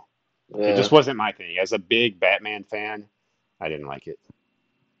 So it just Yeah, wasn't my thing. As a big Batman fan, I didn't like it.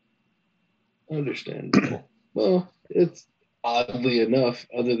 understandable. Well, it's oddly enough,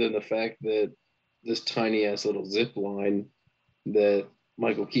 other than the fact that this tiny ass little zip line that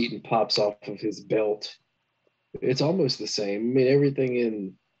Michael Keaton pops off of his belt, it's almost the same. I mean, everything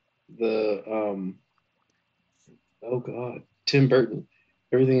in the oh god, Tim Burton.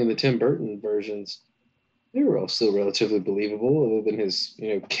 everything in the Tim Burton versions, they were all still relatively believable, other than his,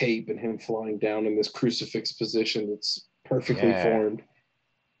 cape and him flying down in this crucifix position that's perfectly Yeah. formed.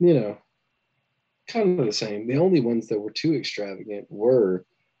 You know, kind of the same. The only ones that were too extravagant were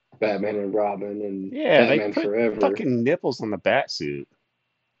Batman and Robin and Yeah, they Batman put Forever. fucking nipples on the bat suit.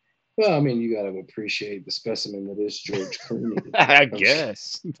 Well, I mean, you got to appreciate the specimen that is George Clooney. I I'm just,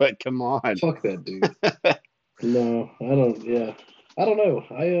 guess, but come on. fuck that dude. No, I don't. Yeah, I don't know.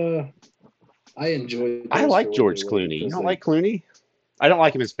 I enjoyed I those like for what they George were Clooney. You because don't like Clooney? I don't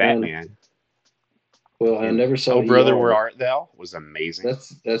like him as and Batman. well, I And never saw Oh Brother, Where ER. Art Thou was amazing.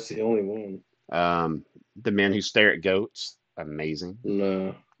 That's the only one. The Men Who Stare at Goats, amazing.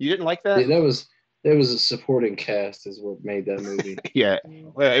 No, You didn't like yeah, that? that was a supporting cast is what made that movie. Yeah.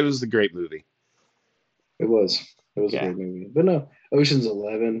 Well, it was a great movie. It was. It was a Yeah. great movie. But no, Ocean's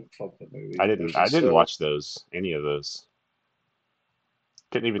 11. Fuck that movie. It was I just didn't so. watch any of those.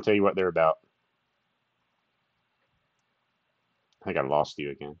 Couldn't even tell you what they're about. I think I lost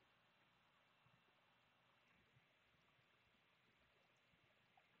you again.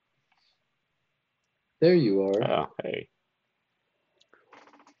 There you are. Oh, hey.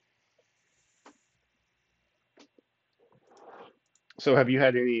 So have you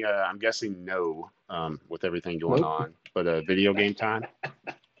had any, I'm guessing no, with everything going Nope. on, but video game time?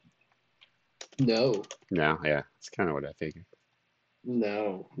 No. No, yeah. It's kind of what I figured.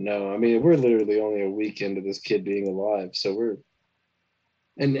 No. No. I mean, we're literally only a week into this kid being alive, so we're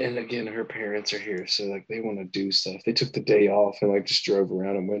and again, her parents are here, so like they want to do stuff. They took the day off and like just drove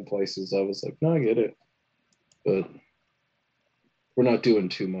around and went places. I was like, no, I get it, but we're not doing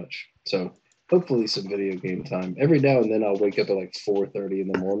too much. So hopefully some video game time. Every now and then I'll wake up at like 4:30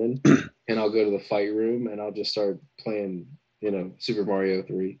 in the morning and I'll go to the fight room and I'll just start playing, Super Mario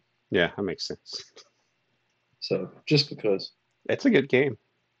 3. Yeah, that makes sense. So just because. It's a good game.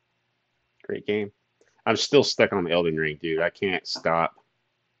 Great game. I'm still stuck on Elden Ring, dude. I can't stop.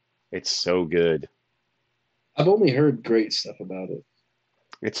 It's so good. I've only heard great stuff about it.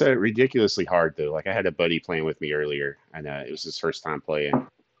 It's ridiculously hard though. Like I had a buddy playing with me earlier, and it was his first time playing,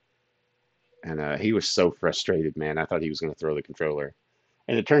 and he was so frustrated, man. I thought he was going to throw the controller.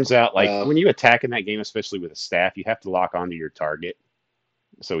 And it turns out, like Uh, when you attack in that game, especially with a staff, you have to lock onto your target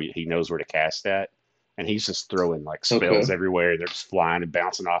so he knows where to cast at. And he's just throwing like spells okay. everywhere. They're just flying and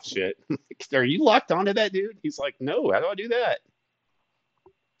bouncing off shit. Are you locked onto that, dude? He's like, no. How do I do that?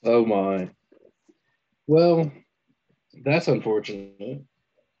 Oh my. Well, that's unfortunate.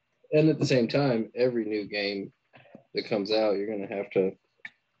 And at the same time, every new game that comes out, you're gonna have to,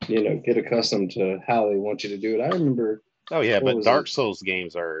 get accustomed to how they want you to do it. I remember, Oh yeah, what but was Dark it? Souls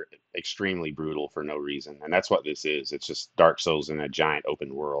games are extremely brutal for no reason, and that's what this is. It's just Dark Souls in a giant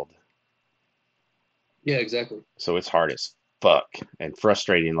open world. Yeah, exactly. So it's hard as fuck and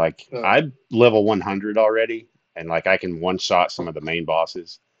frustrating. Like Uh, I'm level 100 already, and like I can one shot some of the main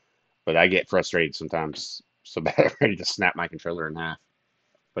bosses, but I get frustrated sometimes so bad I'm ready to snap my controller in half.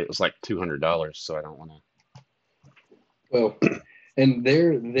 But it was like $200, so I don't want to. well, and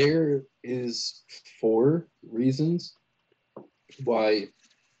there is 4 reasons why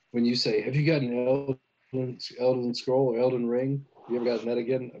when you say, "Have you gotten Elden Scroll or Elden Ring? You ever gotten that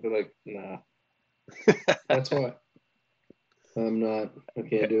again?" I'd be like, "Nah." That's why I'm not. I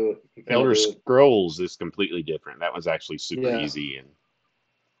can't do it. I can't Elder do it. Scrolls is completely different. That was actually super Yeah, easy, and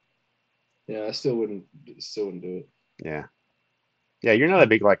yeah. I still wouldn't do it. yeah, yeah. You're not a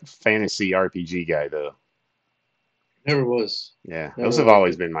big like fantasy RPG guy though. Never was. Yeah, those Never have liked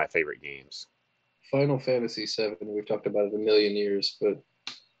always it. been my favorite games. Final Fantasy VII. We've talked about it a million years, but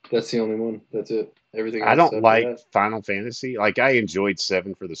that's the only one. That's it. Everything I else don't after like that. Final Fantasy. Like I enjoyed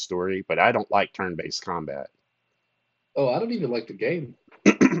 7 for the story, but I don't like turn-based combat. Oh, I don't even like the game.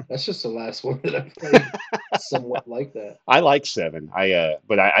 That's just the last one that I played somewhat like that. I like 7.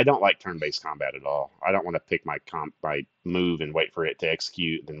 But I don't like turn-based combat at all. I don't want to pick my move and wait for it to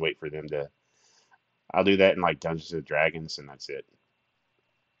execute, then wait for them to. I'll do that in like Dungeons and Dragons, and that's it.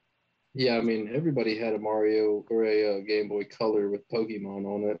 Yeah, I mean, everybody had a Mario or a Game Boy Color with Pokemon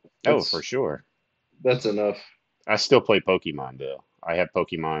on it. Oh, for That's sure. that's enough. I still play Pokemon though. I have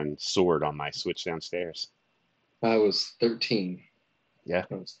Pokemon Sword on my Switch downstairs. I was 13. Yeah,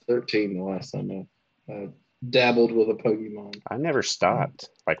 I was 13 the last time I dabbled with a Pokemon. I never stopped.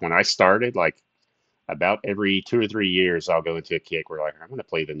 Like when I started, like about every 2 or 3 years, I'll go into a kick where like I'm gonna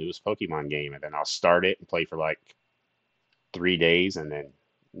play the newest Pokemon game, and then I'll start it and play for like 3 days, and then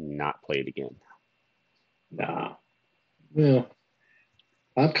not play it again. Nah. Yeah.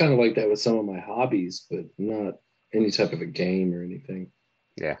 I'm kind of like that with some of my hobbies, but not any type of a game or anything.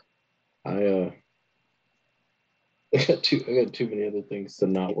 Yeah, I I got too many other things to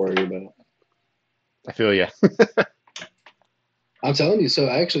not worry about. I feel you. I'm telling you. So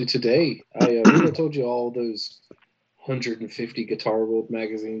actually today, I remember I told you all those 150 Guitar World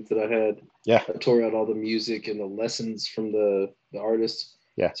magazines that I had. Yeah. I tore out all the music and the lessons from the artists.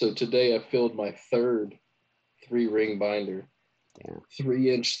 Yeah. So today I filled my third 3-ring binder, Damn.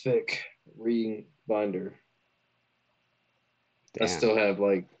 3-inch thick ring binder. I Damn. still have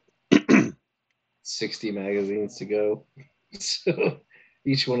like 60 magazines to go. So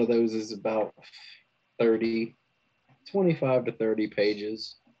each one of those is about 30, 25 to 30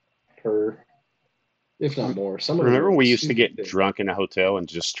 pages per, if not more. Some of them Remember are when like we used to super get thick. drunk in a hotel and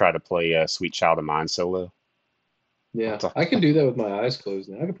just try to play Sweet Child of Mine solo? Yeah, I can do that with my eyes closed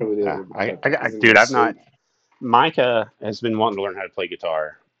now. I could probably do that Yeah, with my eyes in dude, my I've not. sleep. Micah has been wanting to learn how to play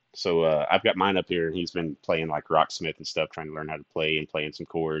guitar, so I've got mine up here, and he's been playing like Rocksmith and stuff, trying to learn how to play and playing some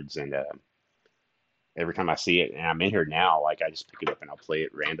chords. And every time I see it, and I'm in here now, like I just pick it up and I'll play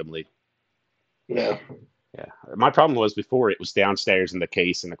it randomly. Yeah. Yeah, my problem was before it was downstairs in the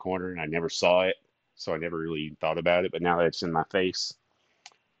case in the corner, and I never saw it, so I never really thought about it. But now that it's in my face,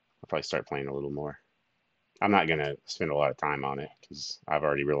 I'll probably start playing a little more. I'm not gonna spend a lot of time on it because I've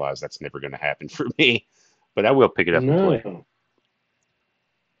already realized that's never gonna happen for me. But I will pick it up and play. No.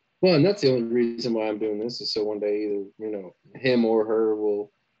 Well, and that's the only reason why I'm doing this is so one day either, him or her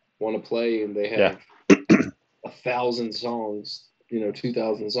will want to play and they Yeah, have 1,000 songs,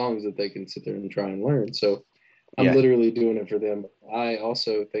 2,000 songs that they can sit there and try and learn. So I'm yeah, literally doing it for them. I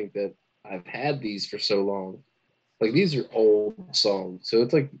also think that I've had these for so long. Like these are old songs. So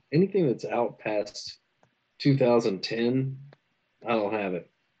it's like anything that's out past 2010, I don't have it.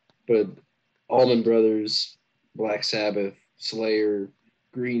 But Allman Brothers, Black Sabbath, Slayer,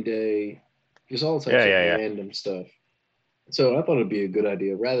 Green Day, just all types yeah, of yeah, yeah. random stuff. So I thought it'd be a good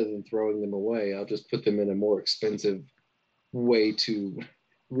idea. Rather than throwing them away, I'll just put them in a more expensive way to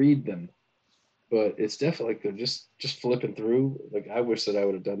read them. But it's definitely like they're just flipping through. Like I wish that I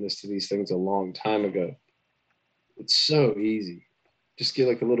would have done this to these things a long time ago. It's so easy. Just get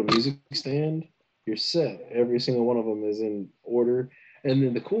like a little music stand. You're set. Every single one of them is in order. And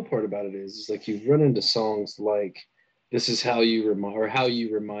then the cool part about it is like you run into songs like "This Is How You Remind" or "How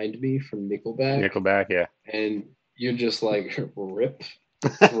You Remind Me" from Nickelback, Nickelback, yeah. and you're just like, rip,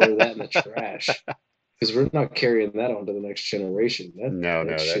 throw that in the trash because we're not carrying that on to the next generation. That No, that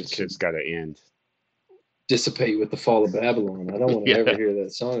no, that shit shit's can got to end. dissipate with the fall of Babylon. I don't want to ever Yeah. hear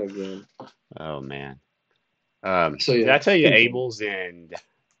that song again. Oh man. So Did yeah, I tell it's you been fun. Abel's in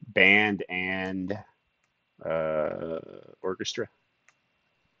band and uh, orchestra?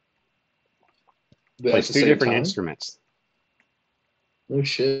 But at Plays the two same different time, instruments. no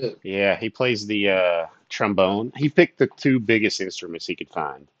shit. Yeah, he plays the trombone. He picked the two biggest instruments he could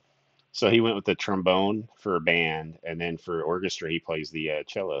find. So he went with the trombone for a band, and then for orchestra, he plays the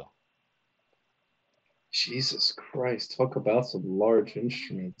cello. Jesus Christ, talk about some large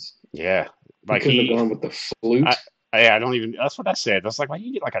instruments. Yeah, He like couldn't have he, gone with the flute. I, I don't even. That's what I said. That's like, why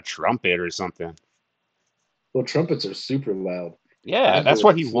you get like a trumpet or something? Well, trumpets are super loud. Yeah, I'd go that's with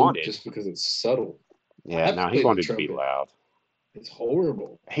what the he flute wanted. just because it's subtle. Yeah, I've no, he played the wanted to be trumpet. loud. It's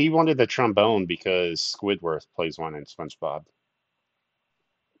horrible. He wanted the trombone because Squidward plays one in SpongeBob.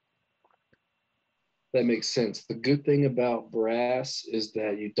 That makes sense. The good thing about brass is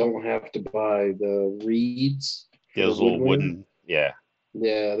that you don't have to buy the reeds for the Those little woodwind. wooden, yeah.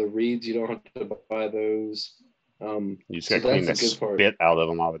 Yeah, the reeds, you don't have to buy those. You just got So to clean that's the the good part. spit out of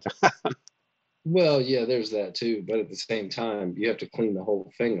them all the time. Well, yeah, there's that too. But at the same time, you have to clean the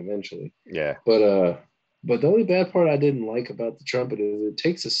whole thing eventually. Yeah, But the only bad part I didn't like about the trumpet is it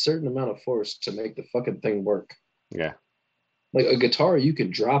takes a certain amount of force to make the fucking thing work. yeah. Like a guitar, you can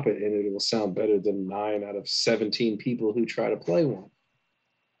drop it and it will sound better than 9 out of 17 people who try to play one.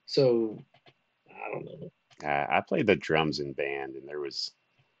 So I don't know. I played the drums in band, and that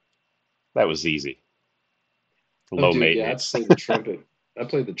was easy, Oh, low dude, yeah, I maintenance. played the trumpet. I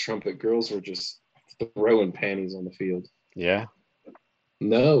played the trumpet. Girls were just throwing panties on the field. Yeah,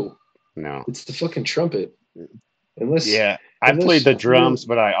 No, no, it's the fucking trumpet. Unless, yeah. I played unless the you're drums,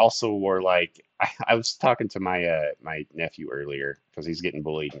 but I also wore like I was talking to my nephew earlier because he's getting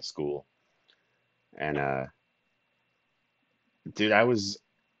bullied in school, and dude, I was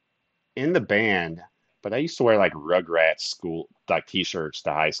in the band, but I used to wear like Rugrats school like t-shirts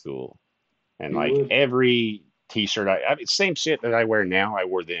to high school. And you like would. every t-shirt I mean, same shit that I wear now, I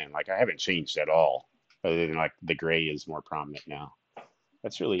wore then. Like I haven't changed at all. Other than like the gray is more prominent now.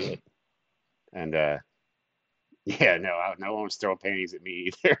 That's really it. And yeah, no, no one was throwing panties at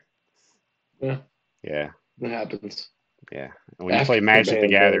me either. Yeah, Yeah, that happens. yeah. And when you play After Magic the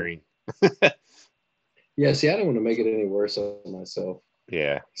band, though, Gathering, Yeah, see, I don't want to make it any worse on myself.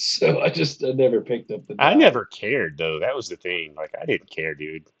 Yeah. So I never picked up the I dye. never cared though. That was the thing. Like I didn't care,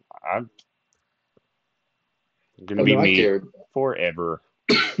 dude. I'm gonna Oh be no, I me cared. forever.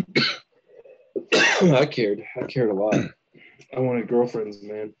 I cared. I cared a lot. I wanted girlfriends,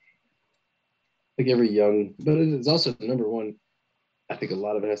 man. Like every young, but it's also number one. I think a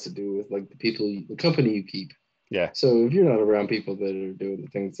lot of it has to do with like the company you keep. Yeah. So if you're not around people that are doing the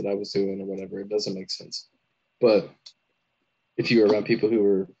things that I was doing or whatever, it doesn't make sense. But if you're around people who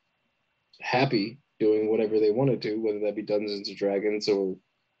are happy doing whatever they want to do, whether that be Dungeons and Dragons or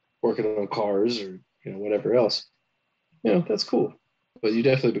working on cars or whatever else, that's cool. But you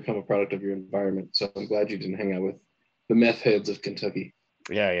definitely become a product of your environment. So I'm glad you didn't hang out with the meth heads of Kentucky.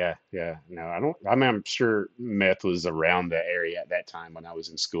 Yeah, yeah, yeah. No, I don't. I mean, I'm sure meth was around the area at that time when I was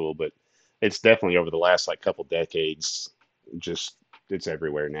in school, but it's definitely over the last like couple decades, just it's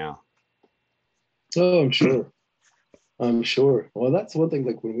everywhere now. Oh, I'm sure. I'm sure. Well, that's one thing.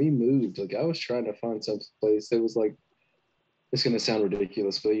 Like when we moved, like I was trying to find some place that was like it's gonna sound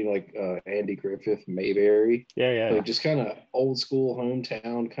ridiculous, but like Andy Griffith, Mayberry, Yeah, yeah, like just kind of old school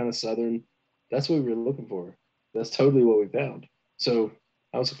hometown, kind of southern. That's what we were looking for. That's totally what we found. So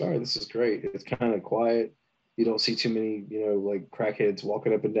I was like, all right, this is great. It's kind of quiet. You don't see too many, like crackheads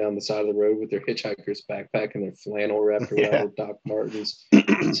walking up and down the side of the road with their hitchhiker's backpack and their flannel wrapped around yeah, their Doc Martens.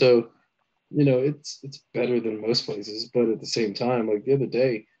 So it's better than most places, but at the same time, like the other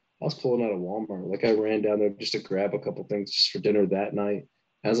day, I was pulling out of Walmart. Like I ran down there just to grab a couple things just for dinner that night.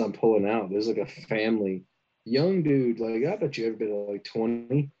 As I'm pulling out, there's like a family, young dude. Like I bet you ever been like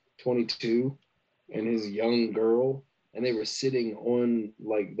 20, 22, and his young girl, and they were sitting on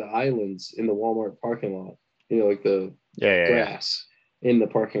like the islands in the Walmart parking lot. Like the yeah, yeah, yeah. grass in the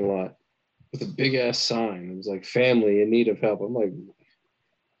parking lot with a big ass sign. It was like family in need of help. I'm like,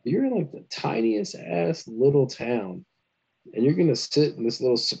 you're in like the tiniest ass little town and you're gonna sit in this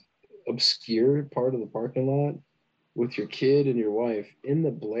little obscure part of the parking lot with your kid and your wife in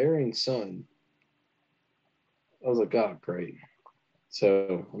the blaring sun. I was like, God, great.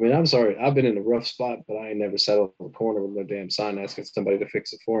 So I mean, I'm sorry, I've been in a rough spot, but I ain't never sat on the corner with no damn sign asking somebody to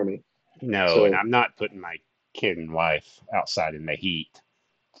fix it for me. No, and So I'm not putting my kid and wife outside in the heat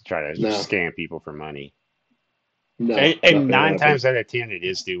to try to no, scam people for money. no, And not gonna nine happen. times out of ten, it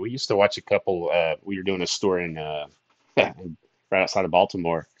is, dude. We used to watch a couple. We were doing a store in right outside of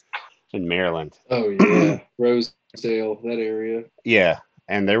Baltimore in Maryland. Oh yeah, Rosedale, that area. Yeah,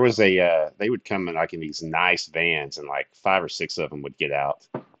 and there was a they would come in like in these nice vans, and like five or six of them would get out,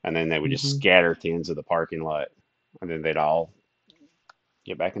 and then they would just Mm-hmm. scatter to the ends of the parking lot, and then they'd all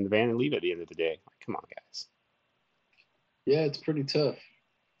get back in the van and leave at the end of the day. Like, come on, guys. Yeah, it's pretty tough.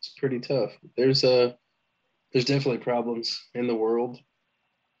 It's pretty tough. There's definitely problems in the world,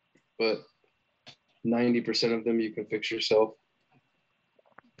 but 90% of them you can fix yourself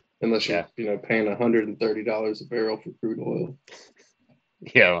unless you're Yeah, paying $130 a barrel for crude oil.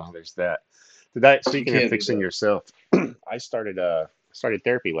 yeah. Well, there's that. Did that? You Speaking of can't do fixing that. yourself, I started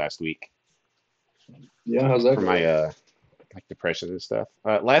therapy last week Yeah, how's that for my going? like depression and stuff.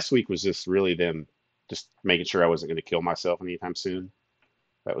 Last week was just really them just making sure I wasn't going to kill myself anytime soon.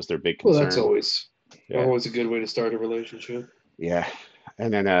 That was their big Well, that's concern. Yeah, always a good way to start a relationship. yeah.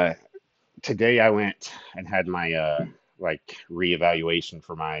 And then today I went and had my like reevaluation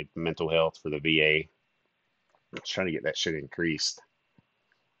for my mental health for the VA. I was trying to get that shit increased.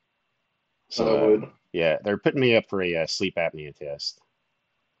 So I would. yeah, they're putting me up for a sleep apnea test.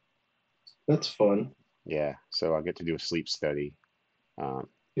 That's fun. Yeah, so I'll get to do a sleep study. Um,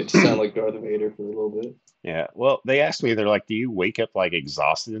 You get to sound like Darth Vader for a little bit. yeah, well, they asked me, they're like, "Do you wake up like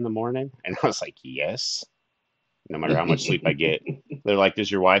exhausted in the morning?" And I was like, "Yes, no matter how much sleep I get." They're like,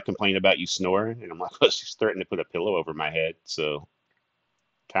 "Does your wife complain about you snoring?" And I'm like, "Well, she's threatening to put a pillow over my head, so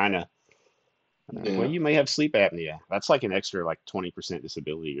kind of." Well, Yeah, you may have sleep apnea. That's like an extra like 20%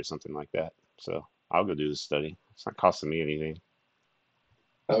 disability or something like that. So I'll go do the study. It's not costing me anything.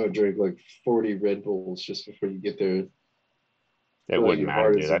 I would drink like 40 Red Bulls just before you get there. I It feel like wouldn't your matter,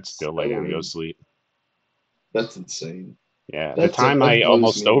 heart dude. is I'd still lay down and go to exploding. sleep. That's insane. Yeah. The time That I blows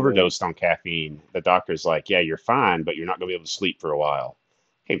almost me away. overdosed on caffeine, the doctor's like, "Yeah, you're fine, but you're not gonna be able to sleep for a while."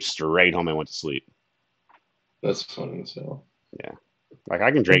 Came straight home and went to sleep. That's funny as hell. Yeah. Like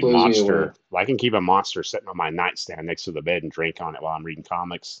I can That drink blows me away. Monster. I can keep a Monster sitting on my nightstand next to the bed and drink on it while I'm reading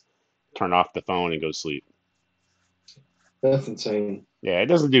comics. Turn off the phone and go to sleep. That's insane. Yeah, it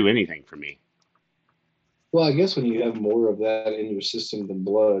doesn't do anything for me. Well, I guess when you have more of that in your system than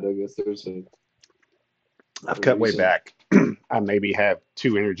blood, I guess there's I've a cut way reason. back. I maybe have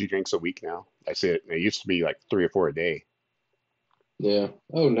two energy drinks a week now. That's it. It used to be like three or four a day. Yeah.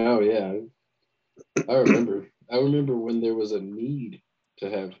 Oh no, yeah. I remember. I remember when there was a need to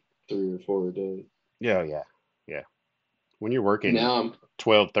have 3 or 4 a day. Yeah, yeah, yeah. When you're working Now I'm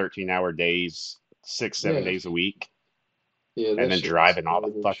 12, 13-hour days, 6, 7 days a yeah, week, yeah. and That then shit is driving all the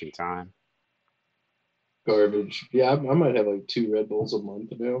fucking garbage. time. Garbage. Yeah, I might have like 2 Red Bulls a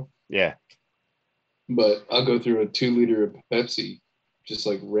month now, Yeah, but I'll go through a 2 liter of Pepsi, just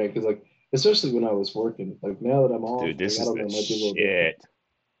like rank. Cause like, especially when I was working. Like now that I'm off, dude, like this I is don't the know, it might be a little different. shit.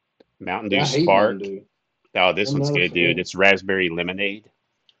 Mountain Dew Yeah, I hate Mountain Spark. Dew. Oh, this I'm one's not a good, dude. fan. It's raspberry lemonade.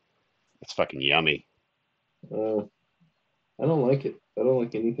 It's fucking yummy. Uh, I don't like it. I don't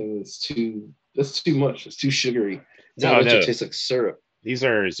like anything that's too much. It's too sugary. It's No, outrageous. It no, tastes like syrup. these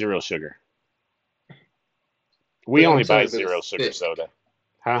are zero sugar. We But only I'm buy saying, but zero it's sugar thick. soda.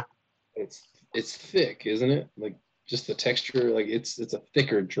 Huh? It's thick, isn't it? Like just the texture, like it's a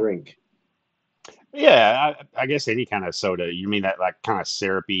thicker drink. Yeah, I guess any kind of soda. You mean that like kind of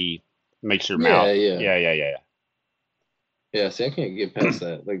syrupy, makes your Yeah, mouth. yeah. Yeah, yeah, yeah, yeah. Yeah, see, I can't get past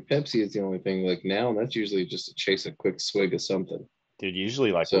that. Like Pepsi is the only thing. Like now, and that's usually just to chase a quick swig of something. Dude,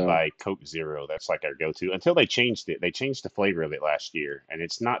 usually like we'll So buy Coke Zero. That's like our go-to until they changed it. They changed the flavor of it last year, and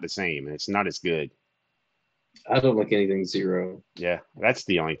it's not the same, and it's not as good. I don't like anything zero. Yeah, that's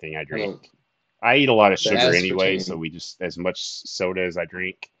the only thing I I drink. don't. I eat a lot of The sugar anyway, so aspartame. we just as much soda as I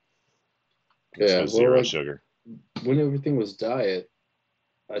drink, just Yeah, go well, zero like sugar. when everything was diet,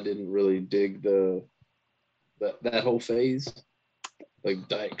 I didn't really dig that whole phase. Like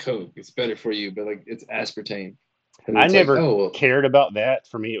Diet Coke, it's better for you, but like it's aspartame, and I it's like, never oh well, cared about that.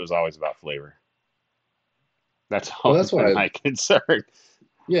 For me, it was always about flavor. That's well always that's been why. my concern.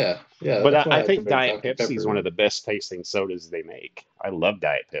 Yeah, But that's I why I think drank Diet Dr Pepsi is one Pepper. of the best tasting sodas they make. I love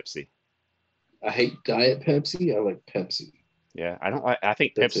Diet Pepsi. I hate Diet Pepsi. I like Pepsi. Yeah, I don't like. I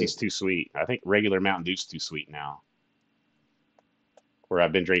think That's Pepsi's it. too sweet. I think regular Mountain Dew's too sweet now. Where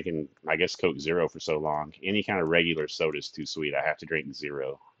I've been drinking, I guess Coke Zero for so long. Any kind of regular soda is too sweet. I have to drink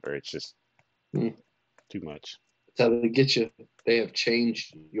zero, or it's just Mm. too much. That's how they get you. They have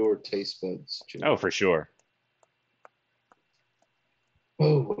changed your taste buds, Oh, Jimmy. for sure.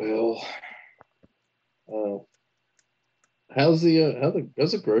 Oh well. Uh, how's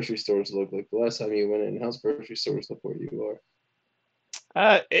the grocery stores look like? The last time you went in, how's grocery stores look where you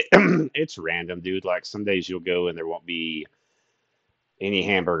are? It, it's random, dude. Like some days you'll go and there won't be any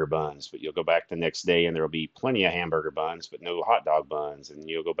hamburger buns, but you'll go back the next day and there'll be plenty of hamburger buns, but no hot dog buns. And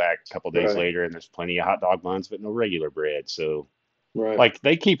you'll go back a couple days Right, later and there's plenty of hot dog buns, but no regular bread. So, right. like,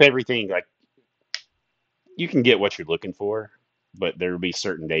 they keep everything like you can get what you're looking for, but there'll be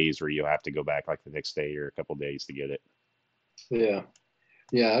certain days where you'll have to go back like the next day or a couple days to get it. Yeah,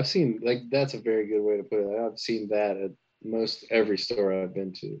 yeah. I've seen like that's a very good way to put it. I've seen that at most every store I've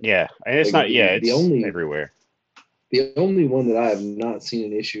been to. Yeah. And it's Like not, yeah, the it's only everywhere. the only one that I have not seen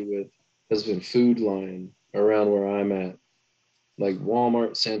an issue with has been Food Lion around where I'm at. Like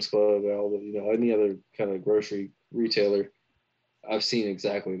Walmart, Sam's Club, all the any other kind of grocery retailer. I've seen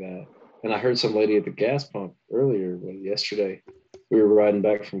exactly that. And I heard some lady at the gas pump earlier, yesterday. We were riding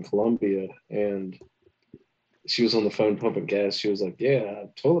back from Columbia, and she was on the phone pumping gas. She was like, "Yeah,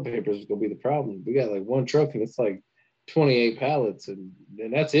 toilet paper is gonna be the problem. We got like one truck, and it's like 28 pallets, and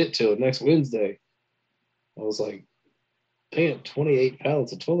that's it till next Wednesday." I was like, "Damn, 28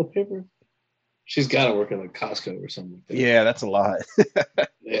 pallets of toilet paper." She's got to work at like Costco or something like that. Yeah, that's a lot.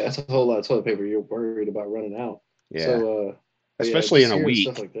 Yeah, that's a whole lot of toilet paper. You're worried about running out. Yeah. So, but yeah, Especially in just a hearing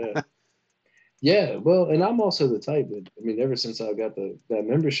stuff week. like that. Yeah, well, and I'm also the type that I mean, ever since I got that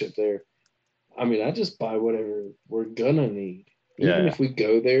membership there, I mean, I just buy whatever we're gonna need. Even Yeah. if we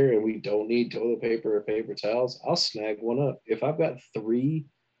go there and we don't need toilet paper or paper towels, I'll snag one up. If I've got 3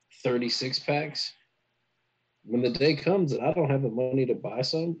 36 packs, when the day comes and I don't have the money to buy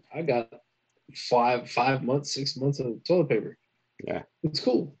some, I got 5 months, 6 months of toilet paper. Yeah. It's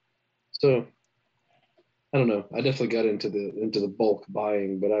cool. So I don't know. I definitely got into the bulk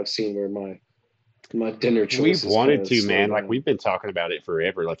buying, but I've seen where my dinner We've choices kind wanted of to, slow man. Like down. we've been talking about it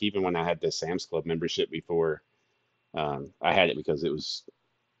forever. Like even when I had the Sam's Club membership before, I had it because it was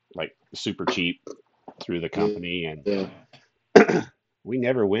like super cheap through the company, and Yeah. we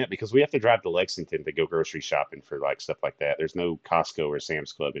never went because we have to drive to Lexington to go grocery shopping for like stuff like that. There's no Costco or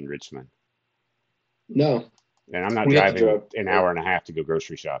Sam's Club in Richmond, No, and I'm not we have to driving drive an like hour and a half to go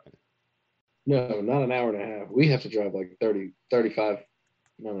grocery shopping. no, not an hour and a half. We have to drive like 30, 35, I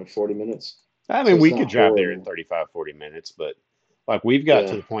don't know, 40 minutes. I So mean, it's we not could drive there in horrible. 35, 40 minutes, but like we've got to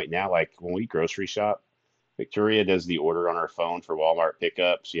Yeah. the point now, like when we grocery shop, Victoria does the order on her phone for Walmart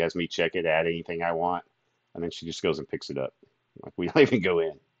pickup. She has me check it, add anything I want, and then she just goes and picks it up. Like we don't even go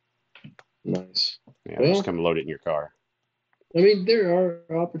in. Nice. Yeah, just Well, come load it in your car. I mean, there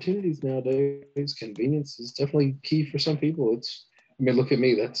are opportunities nowadays. Convenience is definitely key for some people. I mean, look at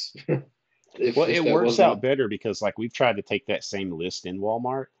me. That's Well, if it that works wasn't out better because like we've tried to take that same list in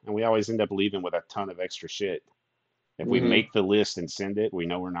Walmart and we always end up leaving with a ton of extra shit. If we hmm make the list and send it, we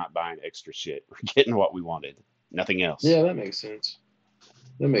know we're not buying extra shit. We're getting what we wanted, nothing else. Yeah, that makes sense.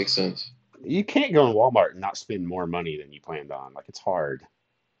 That makes sense. You can't go in Walmart and not spend more money than you planned on. Like it's hard.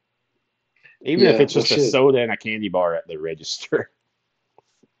 Even if Yeah, it's well, just a shit. soda and a candy bar at the register.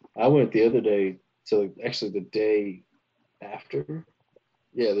 I went the other day to actually the day after.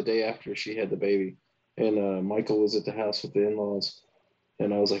 Yeah, the day after she had the baby, and Michael was at the house with the in-laws,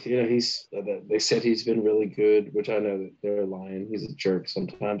 and I was like, yeah, they said he's been really good, which I know that they're lying. He's a jerk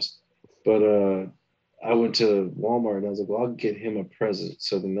sometimes, but I went to Walmart and I was like, well, I'll get him a present.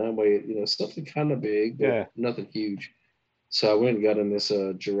 So then that way, something kind of big, but Yeah. nothing huge. So I went and got him this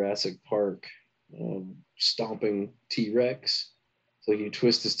Jurassic Park stomping T Rex. So you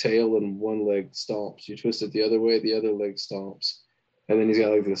twist his tail and one leg stomps. You twist it the other way, the other leg stomps. And then he's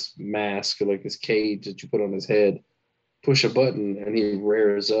got like this mask or like this cage that you put on his head. Push a button and he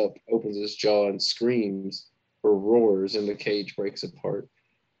rears up, opens his jaw and screams or roars, and the cage breaks apart.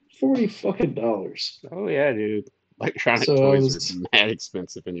 40 fucking dollars. Oh yeah, dude. Electronic So I toys are was mad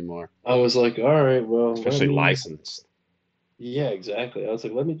expensive anymore, I was like, all right, well, let especially me. licensed. Yeah, exactly. I was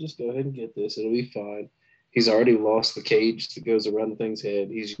like, let me just go ahead and get this. It'll be fine. He's already lost the cage that goes around the thing's head.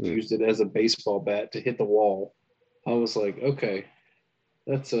 He's Hmm. used it as a baseball bat to hit the wall. I was like, okay,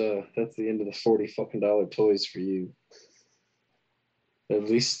 that's the end of the 40 fucking dollar toys for you, at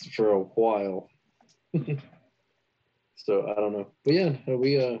least for a while. So I don't know, but yeah,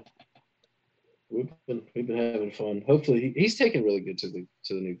 we've been having fun. Hopefully, he's taken really good to the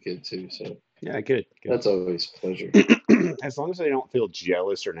new kid too. So Yeah, good, good. that's always a pleasure. As long as they don't feel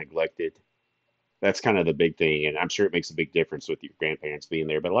jealous or neglected, that's kind of the big thing. And I'm sure it makes a big difference with your grandparents being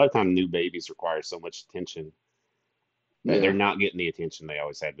there. But a lot of times, new babies require so much attention that they're Yeah, not getting the attention they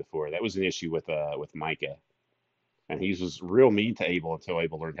always had before. That was an issue with Micah, and he was real mean to Abel until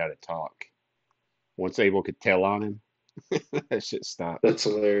Abel learned how to talk. Once Abel could tell on him, that shit stopped. that's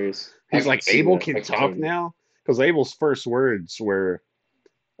hilarious. I He's can like, see Abel that. can I can talk totally. now? Because Abel's first words were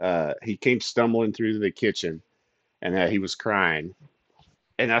he came stumbling through the kitchen and he was crying.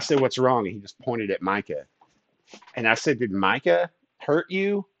 And I said, what's wrong? And he just pointed at Micah. And I said, did Micah hurt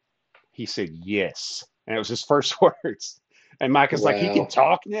you? He said, yes. And it was his first words. And Micah's like, he can Wow,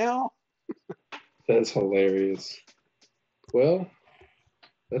 talk now? that's hilarious. Well,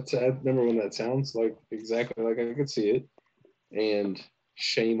 I remember when that sounds like exactly like I could see it. And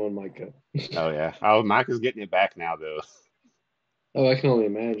shame on Micah. Oh, yeah. Oh, Micah's getting it back now, though. Oh, I can only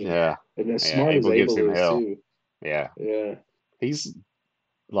imagine. Yeah. And as Yeah. smart as Abel gives Abel him is hell. too. Yeah. Yeah. He's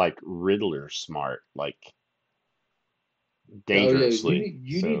like Riddler smart, like Oh yeah, you dangerously.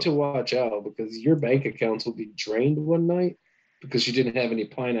 need So, to watch out because your bank accounts will be drained one night because you didn't have any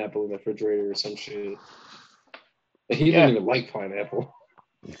pineapple in the refrigerator or some shit. And he didn't yeah. even like pineapple.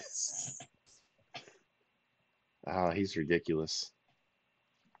 Oh, he's ridiculous.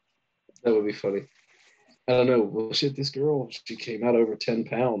 That would be funny. I don't know. Well, shit, this girl, she came out over 10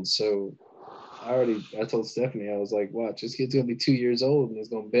 pounds. So I told Stephanie, I was like, watch, this kid's going to be 2 years old and it's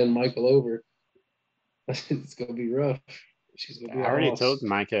going to bend Michael over. It's going to be rough. She's going to be I a already told hoss.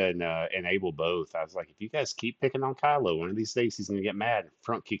 Micah and Abel both. I was like, if you guys keep picking on Kylo, one of these days he's gonna get mad and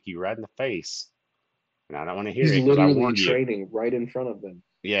front kick you right in the face. And I don't want to hear He's it because I literally warned you. training right in front of them.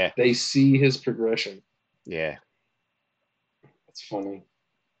 Yeah, They see his progression. yeah. That's funny.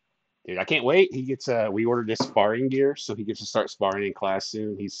 Dude, I can't wait. He gets we ordered this sparring gear, so he gets to start sparring in class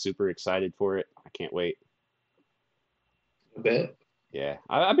soon. He's super excited for it. I can't wait. I bet. Yeah.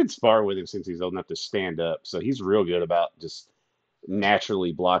 I've been sparring with him since he's old enough to stand up. So he's real good about just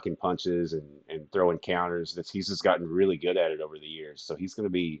naturally blocking punches and throwing counters. He's just gotten really good at it over the years. So he's gonna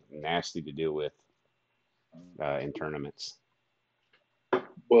be nasty to deal with in tournaments.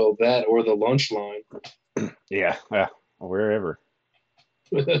 Well, that or the lunch line. Yeah, wherever.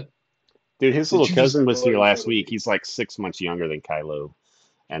 Did Dude, his little you just cousin was throw it here in last front of week. me? He's like 6 months younger than Kylo.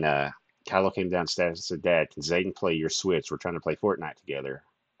 And Kylo came downstairs and said, Dad, can Zayden play your Switch? We're trying to play Fortnite together.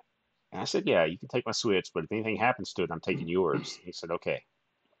 And I said, yeah, you can take my Switch, but if anything happens to it, I'm taking yours. He said, okay.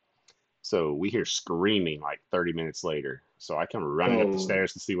 So we hear screaming like 30 minutes later. So I come running up the Oh,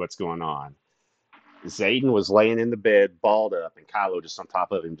 stairs to see what's going on. Zayden was laying in the bed, balled up, and Kylo just on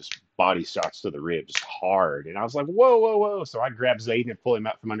top of him, just body shots to the rib, just hard. And I was like, whoa, whoa, whoa. So I grabbed Zayden and pull him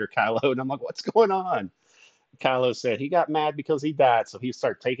out from under Kylo, and I'm like, what's going on? Kylo said he got mad because he died, so he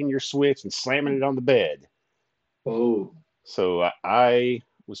started taking your Switch and slamming it on the bed. oh. So I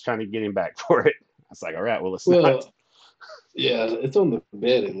was trying to get him back for it. I was like, all right, well, it's not. Well, Yeah, it's on the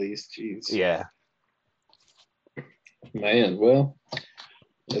bed at least. Jeez, Yeah, man. Well,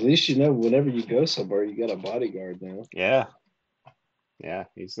 at least you know whenever you go somewhere, you got a bodyguard now. yeah, yeah.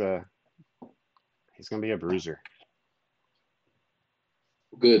 He's gonna be a bruiser.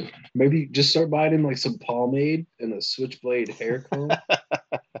 Good. Maybe just start buying him like some pomade and a switchblade hair comb.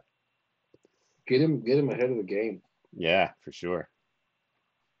 Get him ahead of the game, Yeah, for sure.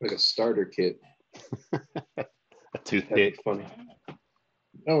 like a starter kit. A That'd be toothpick. funny.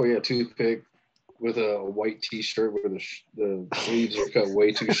 Oh yeah, toothpick with a white T-shirt where the sleeves are cut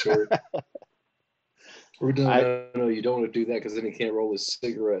way too short. Or no, I no, no, you don't want to do that because then he can't roll his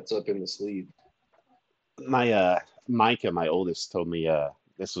cigarettes up in the sleeve. my Micah, my oldest, told me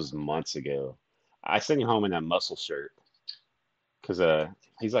this was months ago. I sent him home in that muscle shirt because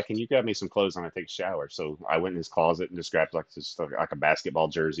he's like, "Can you grab me some clothes when I take a shower?" So I went in his closet and just grabbed like a basketball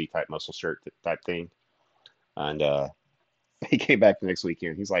jersey type muscle shirt type thing. And he came back the next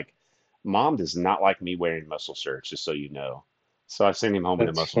weekend. He's like, "Mom does not like me wearing muscle shirts, just so you know." So I've sent him home in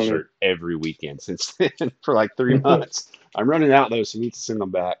a That's muscle funny. shirt every weekend since then for like 3 months. I'm running out though, so you need to send them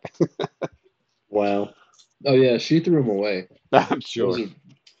back. Wow. Oh yeah, she threw them away. I'm Those sure. are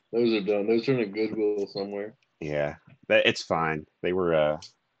those are done. Those are in a Goodwill somewhere. Yeah, it's fine. They were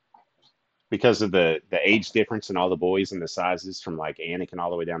because of the age difference in all the boys and the sizes from like Anakin all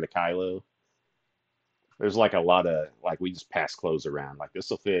the way down to Kylo. There's like a lot of like we just pass clothes around. Like this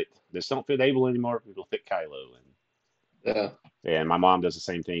will fit. This don't fit Abel anymore. It'll fit Kylo. Yeah. And my mom does the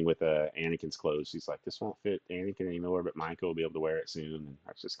same thing with Anakin's clothes. She's like, this won't fit Anakin anymore, but Michael will be able to wear it soon. And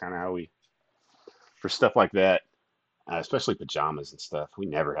that's just kind of how we for stuff like that, especially pajamas and stuff. We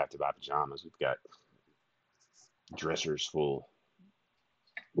never have to buy pajamas. We've got dressers full.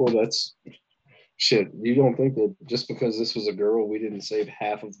 Well, that's shit. You don't think that just because this was a girl, we didn't save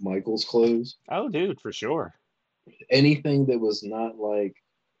half of Michael's clothes? Oh, dude, for sure. Anything that was not like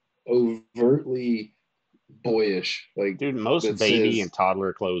overtly boyish, like Dude, most that baby and says,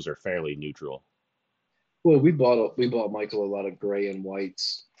 toddler clothes are fairly neutral. well, we bought Michael a lot of gray and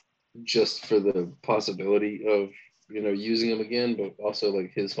whites just for the possibility of using them again, but also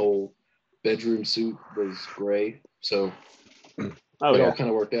like his whole bedroom suit was gray, so Oh it all yeah, kind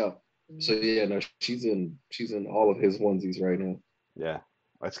of worked out. So yeah, no, she's in all of his onesies right now. yeah.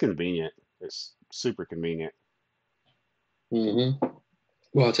 That's convenient. It's super convenient. Mm-hmm.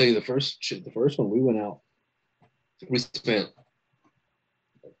 Well, I'll tell you the first one we went out, we spent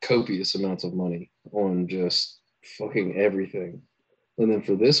copious amounts of money on just fucking everything. And then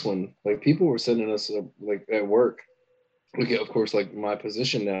for this one, like people were sending us like at work. Look at, of course, like my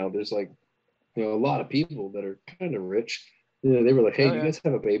position now. There's like a lot of people that are kind of rich. They were like, "Hey, Oh do you yeah. guys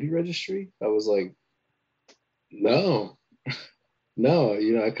have a baby registry?" I was like, "No, no."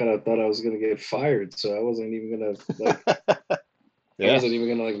 I kind of thought I was gonna get fired, so I wasn't even gonna like I Yeah. wasn't even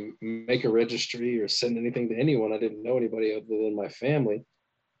gonna like make a registry or send anything to anyone. I didn't know anybody other than my family.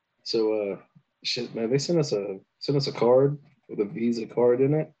 So shit, man, they sent us a card with a Visa card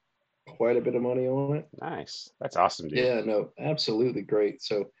in it, quite a bit of money on it. Nice. That's awesome, dude. Yeah, no, absolutely great.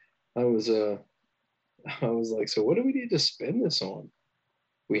 So I was uh I was like, so what do we need to spend this on?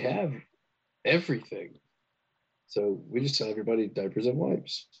 We have everything. So we just tell everybody diapers and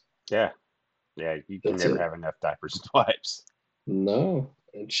wipes. Yeah. Yeah. You can That's never it. have enough diapers and wipes. No.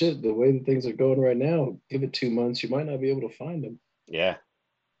 And shit, the way that things are going right now, give it 2 months, you might not be able to find them. Yeah.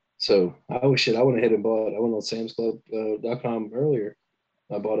 So I went ahead and bought, I went on samsclub.com earlier.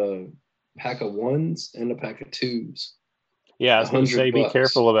 I bought a pack of ones and a pack of twos, Yeah. I a was gonna say, hundred be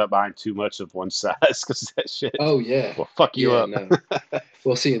careful bucks. about buying too much of one size because that shit Oh yeah. will fuck you Yeah, up. no.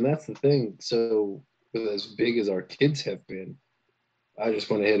 Well, see, and that's the thing. So with as big as our kids have been, I just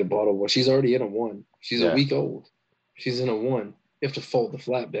went ahead and bought a one. She's already in a one. She's a Yeah. week old. She's in a one. You have to fold the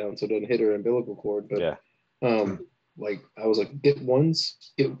flap down so it doesn't hit her umbilical cord. But Yeah. like I was like, get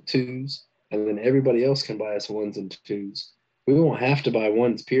ones, get twos, and then everybody else can buy us ones and twos. We won't have to buy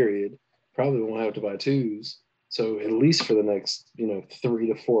ones, period. Probably won't have to buy twos. So at least for the next, 3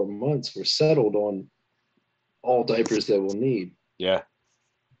 to 4 months, we're settled on all diapers that we'll need. Yeah.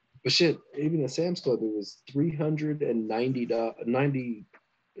 But shit, even at Sam's Club, it was 390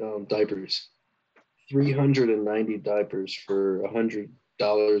 diapers. 390 diapers for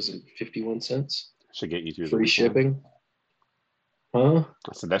 $100.51. Should get you through the Free weekend. shipping. Huh?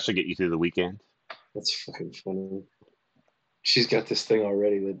 I said that should get you through the weekend. That's fucking funny. She's got this thing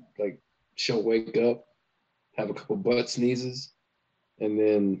already that like she'll wake up, have a couple butt sneezes, and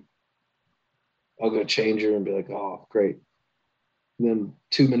then I'll go change her and be like, oh, great. And then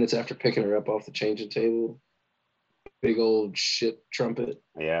 2 minutes after picking her up off the changing table, big old shit trumpet.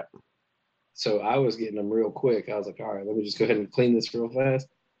 Yeah. So I was getting them real quick. I was like, all right, let me just go ahead and clean this real fast,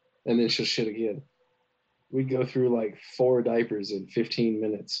 and then she'll shit again. We'd go through like 4 diapers in 15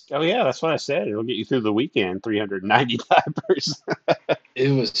 minutes. Oh yeah, that's what I said. It'll get you through the weekend. 390 diapers. It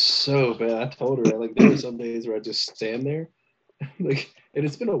was so bad. I told her like there were some days where I just stand there, like, and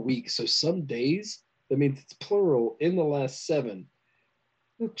it's been a week. So some days that means it's plural in the last 7.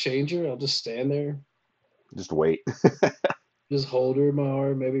 I'll change her. I'll just stand there, Just wait. just hold her in my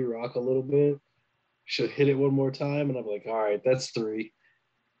arm, maybe rock a little bit. She'll hit it one more time, and I'm like, all right, that's 3.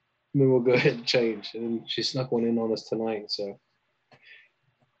 And then we'll go ahead and change. And she snuck one in on us tonight. So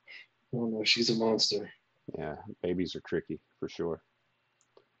I don't know. She's a monster. Yeah, babies are tricky for sure.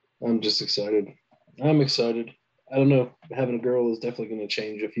 I'm just excited. I'm excited. I don't know. Having a girl is definitely going to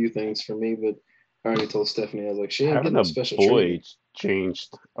change a few things for me, but I already told Stephanie, I was like, she ain't Having getting no a special boy treatment.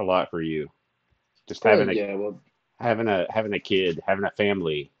 changed a lot for you. Just Well, yeah, having a kid, having a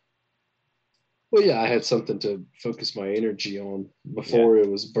family. yeah. I had something to focus my energy on. Yeah, Before it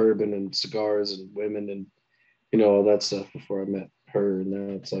was bourbon and cigars and women and all that stuff. Before I met her, and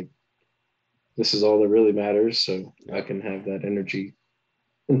now it's like this is all that really matters. So I yeah, can have that energy,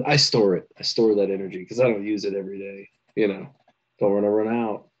 and I store it. I store that energy because I don't use it every day. Don't want to run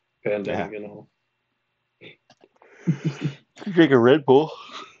out. yeah. Pandemic and all. Drink a Red Bull.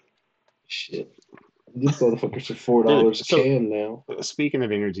 Shit. These motherfuckers are four Dude, dollars a so can now. speaking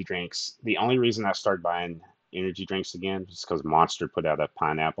of energy drinks, the only reason I started buying energy drinks again is because Monster put out a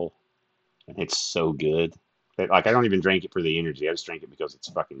pineapple, and it's so good that like I don't even drink it for the energy. I just drink it because it's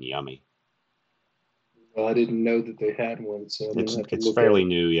fucking yummy. Well, I didn't know that they had one, so I'm It's gonna have to it's look at fairly it.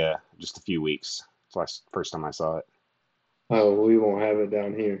 new, yeah, just a few weeks. It's last first time I saw it. Oh, we won't have it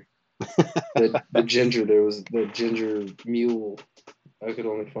down here. The ginger, there was the ginger mule. I could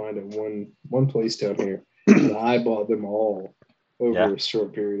only find at one place down here, and I bought them all Yeah. over a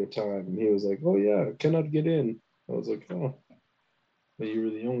short period of time. And he was like, "Oh yeah, I cannot get in." I was like, "Oh, but you were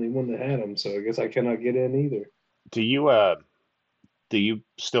the only one that had them, so I guess I cannot get in either." Do you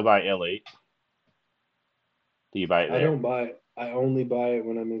still buy L8? Do you buy it I there? don't buy it. I only buy it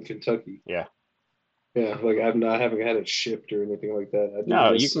when I'm in Kentucky. Yeah. Yeah, like I haven't had it shipped or anything like that. I do No,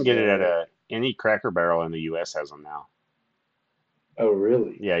 you miss can some get it at L.A. any Cracker Barrel in the U.S. has them now. Oh,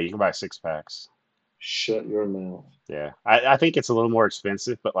 really? Yeah, you can buy 6 packs. Shut your mouth. Yeah, I think it's a little more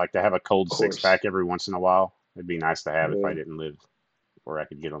expensive, but like to have a Of cold six course. pack every once in a while, it'd be nice to have if I Yeah. didn't live where I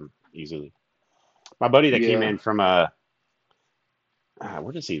could get them easily. My buddy that came Yeah. in from where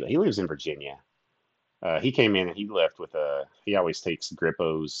does he? He lives in Virginia. He came in and he left with he always takes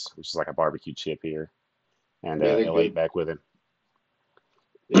Grippos, which is like a barbecue chip here, and Yeah, they're L8 good. back with him.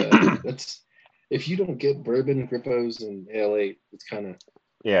 Yeah. That's if you don't get bourbon, Grippos, and L8, it's kind of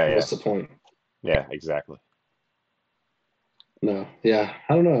Yeah, yeah, what's the point? yeah, exactly. No. Yeah.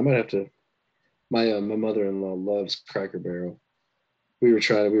 I don't know. I might have to. My mother-in-law loves Cracker Barrel. We were It's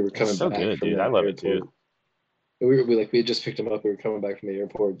coming so back good, from dude. I the love it too. airport. We had just picked him up. We were coming back from the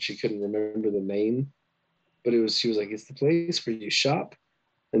airport. She couldn't remember the name, but she was like, it's the place where you shop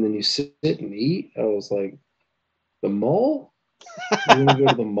and then you sit and eat. I was like, the mall? You want to go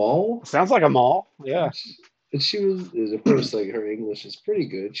to the mall? Sounds like a mall. Yeah. And she was, of course, like her English is pretty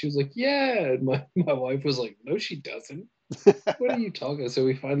good. She was like, yeah. And my wife was like, no, she doesn't. What are you talking? So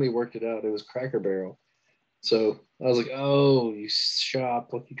we finally worked it out. It was Cracker Barrel. So I was like, oh, you shop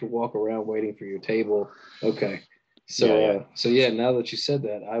like you could walk around waiting for your table. Okay. Yeah, yeah, So yeah, now that you said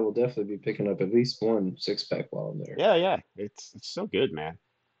that, I will definitely be picking up at least one 6 pack while I'm there. yeah, yeah. It's so good, man.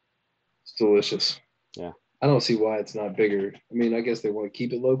 It's delicious. Yeah. I don't see why it's not bigger. I mean, I guess they want to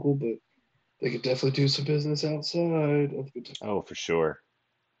keep it local, but they could definitely do some business outside of the. Oh, for sure.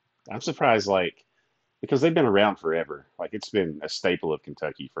 I'm surprised, like, because they've been around forever. Like, it's been a staple of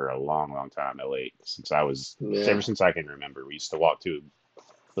Kentucky for a long, long time. L8 since ever Yeah, since I can remember. We used to walk to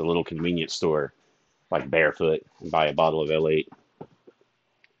the little convenience store like barefoot and buy a bottle of L8.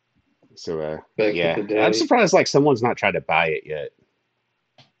 So, back in yeah, the I'm day. surprised like someone's not tried to buy it yet.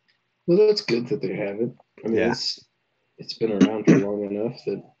 Well, that's good that they have it. I mean, Yeah. it's been around for long enough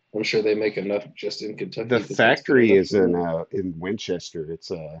that I'm sure they make enough just in The Kentucky that that's good factory enough is for them. in Winchester.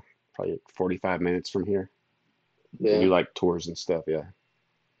 It's probably 45 minutes from here. They do Yeah. like tours and stuff. Yeah.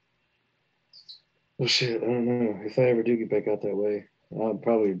 Well, shit, I don't know. If I ever do get back out that way, I'll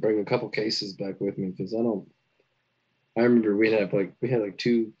probably bring a couple cases back with me because I don't. I remember we had like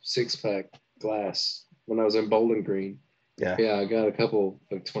 2 6 pack glass when I was in Bowling Green. Yeah. Yeah, I got a couple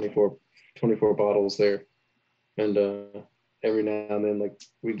like 24 bottles there, and every now and then like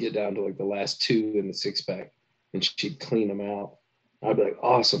we'd get down to like the last 2 in the 6 pack, and she'd clean them out. I'd be like,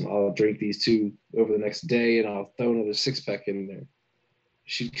 awesome! I'll drink these 2 over the next day, and I'll throw another 6 pack in there.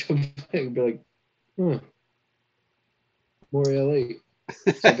 she'd come back and be like, huh, more L8.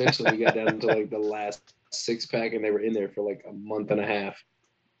 So eventually we got down to like the last 6 pack, and they were in there for like a month and a half.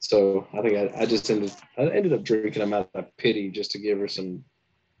 So I think I just ended up drinking them out of pity just to give her some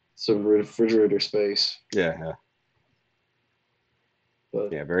refrigerator space. Yeah, yeah,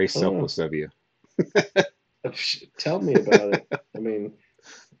 But yeah. Very I don't know. selfless of you. Tell me about it. I mean,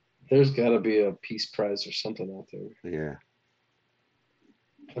 there's got to be a peace prize or something out there. Yeah,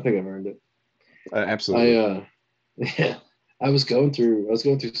 I think I've earned it. I absolutely. yeah. I was going through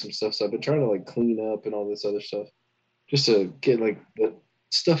some stuff, so I've been trying to like clean up and all this other stuff just to get like the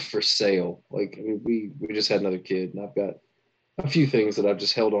stuff for sale. Like I mean, we just had another kid, and I've got a few things that I've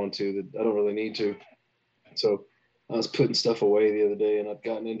just held on to that I don't really need to. So I was putting stuff away the other day, and I've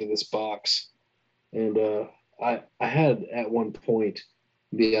gotten into this box, and I had at one point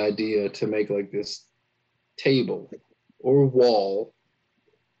the idea to make like this table or wall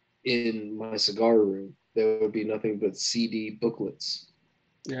in my cigar room. There would be nothing but CD booklets,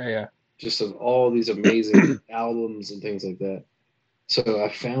 Yeah, yeah. just of all these amazing albums and things like that. So I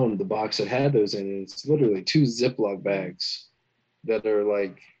found the box that had those in it. It's literally two Ziploc bags that are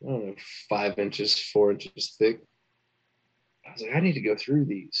like, I don't know, 5 inches, 4 inches thick. I was like, I need to go through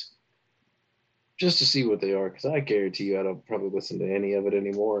these just to see what they are, because I guarantee you I don't probably listen to any of it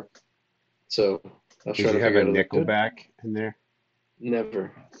anymore. So I was Did trying you to have a figure out, I was like, good, Nickelback in there?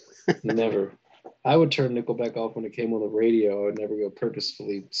 never, never. I would turn Nickelback off when it came on the radio. I would never go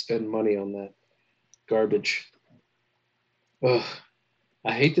purposefully spend money on that garbage. Ugh,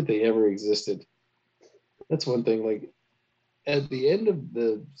 I hate that they ever existed. That's one thing. Like at the end of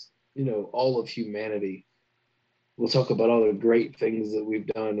all of humanity, we'll talk about all the great things that we've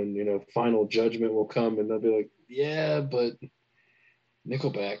done, and final judgment will come, and they'll be like, yeah, but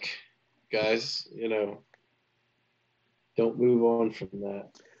Nickelback, guys, don't move on from that.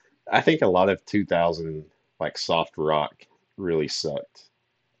 I think a lot of 2000 like soft rock really sucked.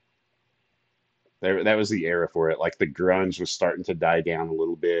 That was the era for it. Like the grunge was starting to die down a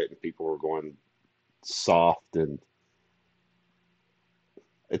little bit, and people were going soft, and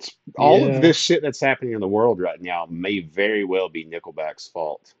it's all of Yeah, this shit that's happening in the world right now may very well be Nickelback's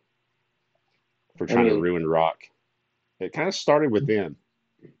fault for I trying to mean, ruin rock. It kind of started with them.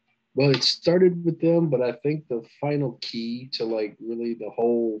 well, it started with them, but I think the final key to like really the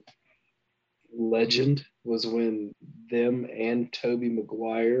whole legend was when them and Toby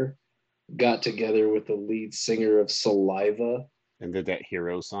Maguire got together with the lead singer of Saliva. And did that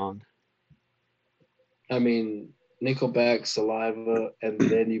hero song. I mean, Nickelback, Saliva, and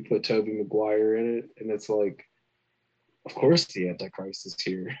then you put Toby Maguire in it, and it's like, of course the Antichrist is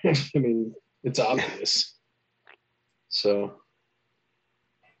here. I mean, it's obvious. So,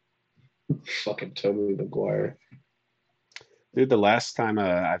 fucking Toby Maguire. Dude, the last time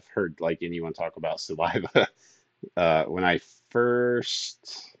I've heard like anyone talk about Saliva, when I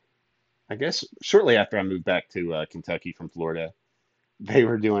first, I guess shortly after I moved back to Kentucky from Florida, they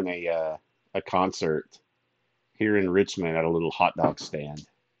were doing a concert here in Richmond at a little hot dog stand.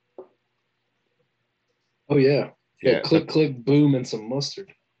 Oh yeah, yeah. Yeah, but Click, click, boom, and some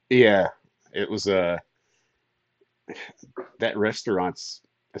mustard. yeah, it was that restaurant's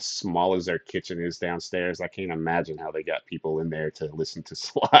as small as their kitchen is downstairs. I can't imagine how they got people in there to listen to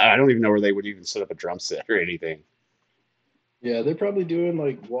Sly. I don't even know where they would even set up a drum set or anything. Yeah, they're probably doing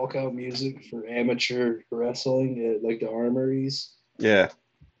like walkout music for amateur wrestling at like the armories. Yeah,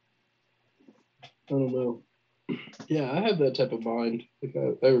 I don't know. Yeah, I have that type of mind. Like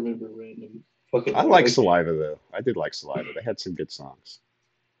I remember random fucking I like like Saliva though. I did like Saliva. They had some good songs.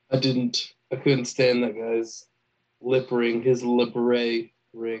 I couldn't stand that guy's lip ring, his lip ring.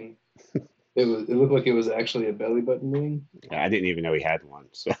 It looked like it was actually a belly button ring. Yeah, I didn't even know he had one.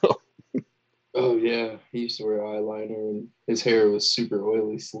 So, Oh yeah, he used to wear eyeliner, and his hair was super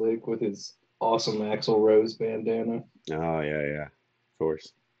oily slick with his awesome Axl Rose bandana. oh yeah, yeah, of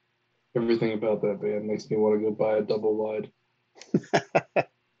course. Everything about that band makes me want to go buy a double wide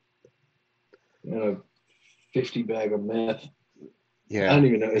and a 50 bag of meth. I Yeah, don't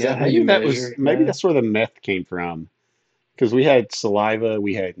even know. Is yeah. that how you Maybe measure meth? that's where the meth came from. Because we had Saliva,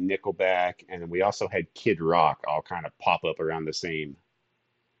 we had Nickelback, and then we also had Kid Rock all kind of pop up around the same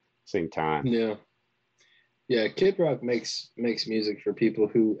time. Yeah. Yeah, Kid Rock makes music for people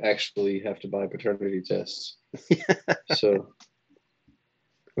who actually have to buy paternity tests. So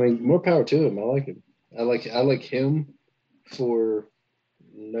I mean, more power to him. I like him. I like him for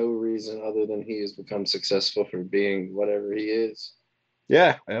no reason other than he has become successful for being whatever he is.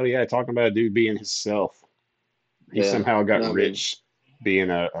 Yeah, oh yeah, talking about a dude being himself. He Yeah. somehow got No, I mean, rich being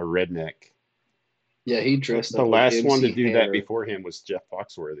a redneck. Yeah, he dressed The up like last one to MC do that Hammer. before him was Jeff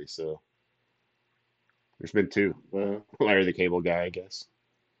Foxworthy. So there's been two. Well, Larry the Cable Guy, I guess.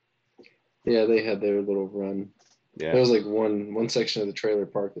 yeah, they had their little run. There Yeah. was like one section of the trailer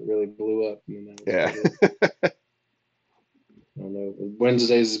park that really blew up, and then that was Yeah. about it. I don't know.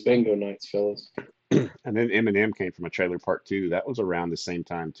 Wednesdays is bingo nights, fellas. And then Eminem came from a trailer park too. That was around the same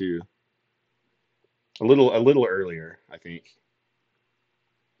time too. A little earlier, I think.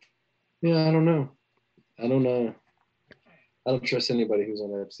 Yeah, I don't know. I don't know. I don't trust anybody who's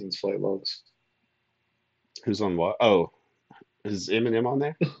on Epstein's flight logs. Who's on what? Oh, is Eminem on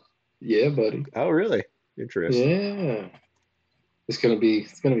there? Yeah, buddy. Oh, really? Interesting. Yeah. It's gonna be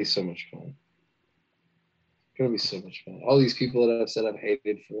so much fun. It's gonna be so much fun. All these people that I've said I've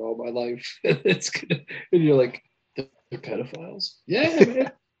hated for all my life. And you're like, they're pedophiles. Yeah,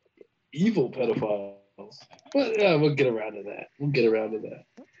 man. Evil pedophiles. But yeah, we'll get around to that.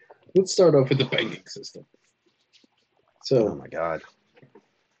 Let's start off with the banking system. Oh So my God.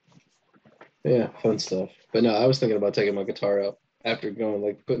 yeah, fun stuff. But no, I was thinking about taking my guitar out after going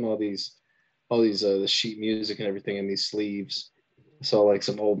like putting all these the sheet music and everything in these sleeves. I saw like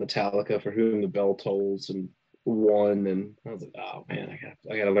some old Metallica, For Whom the Bell Tolls, and One, and I was like, oh man,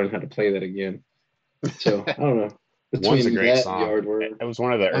 I gotta learn how to play that again. So I don't know. One's a Between great that song. yard It work, was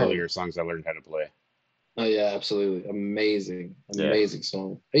one of the oh, earlier songs I learned how to play. oh yeah, absolutely Yeah. amazing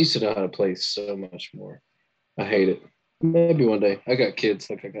song. I used to know how to play so much more. I hate it. Maybe one day. I got kids,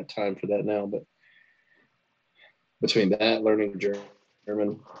 like I got time for that now. But between that, learning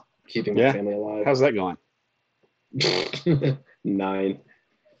German, keeping my Yeah. family alive, How's that going? 9.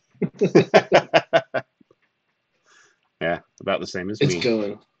 Yeah, about the same as It's me.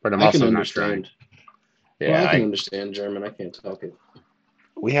 going. But I'm I can also not trying. understand. Yeah, Well, I can understand German. I can't talk it.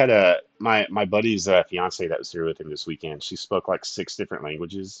 we had my buddy's fiance that was here with him this weekend. She spoke like 6 different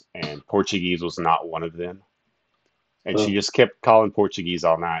languages, and Portuguese was not one of them. And she Oh, just kept calling Portuguese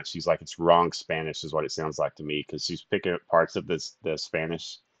all night. She's like, "It's wrong Spanish," is what it sounds like to me, because she's picking up parts of the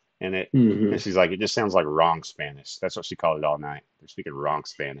Spanish in it, hmm, and she's like, "It just sounds like wrong Spanish." That's what she called it all night. They're speaking wrong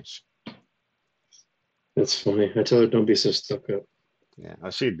Spanish. that's funny. I told her don't be so stuck up. Yeah,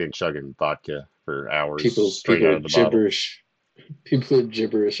 she had been chugging vodka for hours People, straight people out are of the bottle. gibberish. People are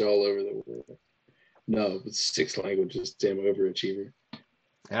gibberish all over the world. No, it's 6 languages. Damn overachiever.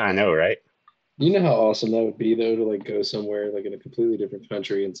 Yeah, I know, right? You know how awesome that would be though to like go somewhere like in a completely different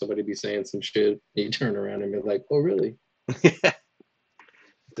country and somebody be saying some shit. And you turn around and be like, "Oh, really?"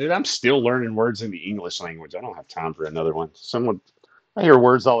 Dude, I'm still learning words in the English language. I don't have time for another one. I hear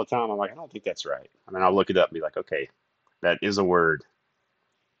words all the time. I'm like, I don't think that's right. And then I'll look it up and be like, okay, that is a word.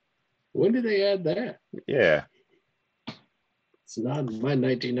 When did they add that? Yeah. It's not in my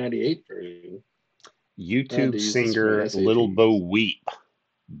 1998 version. I had YouTube to use this for my singer Little Bo SATs. Weep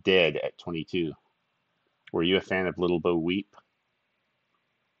dead at 22. Were you a fan of Little Bo Weep?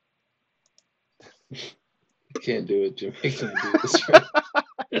 Can't do it, Jimmy. I can't do this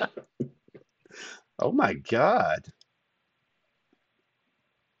right. Oh my God.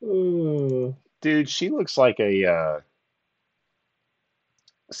 Oh, Dude, she looks like a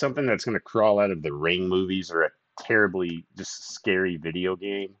something that's gonna crawl out of the Ring movies or a terribly just scary video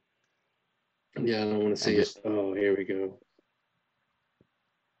game. yeah, I don't want to And see it. just Oh, here we go.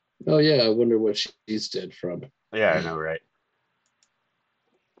 Oh yeah, I wonder what she's dead from. yeah, I know, right?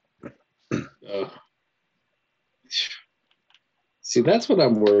 Oh. See, that's what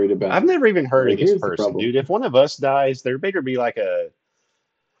I'm worried I've about. never even heard of Like, this here's the person, problem. dude. If one of us dies, there better be like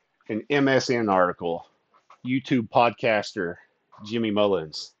an MSN article. YouTube podcaster Jimmy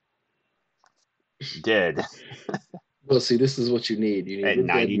Mullins dead Well, see, this is what you need. You need at a dead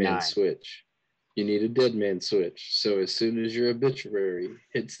man 99. switch. You need a dead man switch. So as soon as your obituary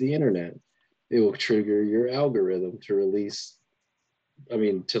hits the internet, it will trigger your algorithm to release, I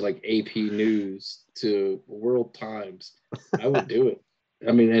mean, to like AP News, to World Times. I would do it.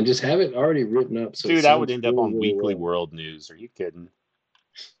 I mean, and just have it already written up so it Dude, I would sounds end up really, on really Weekly well. World News. Are you kidding?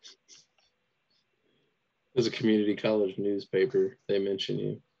 As a community college newspaper, they mention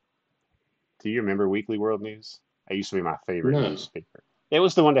you. Do you remember Weekly World News? It used to be my favorite No, newspaper. It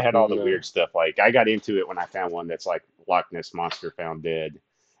was the one that had all the no. weird stuff. Like I got into it when I found one that's like Loch Ness monster found dead.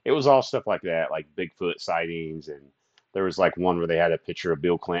 It was all stuff like that, like Bigfoot sightings, and there was like one where they had a picture of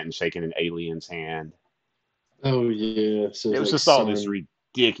Bill Clinton shaking an alien's hand. Oh yeah. So It it's was like just all this sun.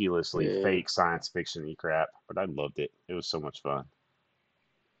 ridiculously Yeah. fake science fiction crap, but I loved it. It was so much fun.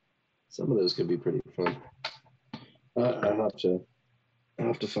 Some of those could be pretty fun. I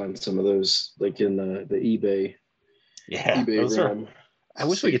have to find some of those like in the Yeah, eBay those are. realm I to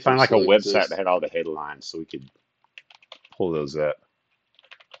wish we see could if they find like a still website that exist. had all the headlines so we could pull those up.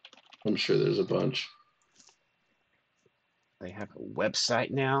 I'm sure there's a bunch. They have a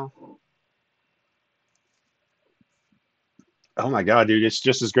website now. Oh my God, dude, it's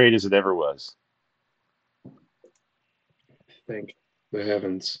just as great as it ever was. Thank the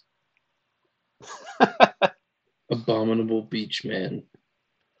heavens. Abominable Beach Man.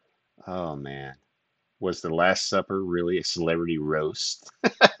 Oh man. Was The Last Supper really a celebrity roast?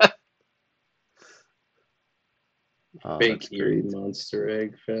 Oh, that's Fake Erie great. Monster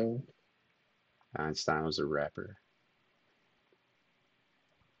Egg found. Einstein was a rapper.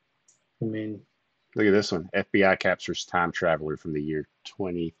 I mean, Look at this one. FBI captures time traveler from the year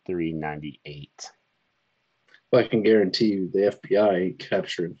 2398. I can guarantee you the FBI ain't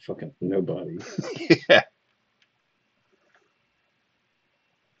capturing fucking nobody. Yeah.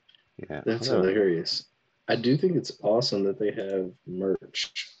 Yeah. That's hilarious. I do think it's awesome that they have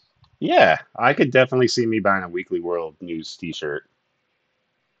merch. Yeah, I could definitely see me buying a Weekly World News t-shirt.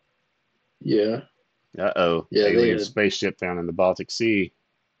 Yeah. Uh-oh. Yeah, they Alien had. spaceship found in the Baltic Sea.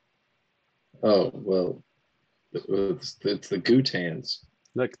 Oh, well, it's the Gutans.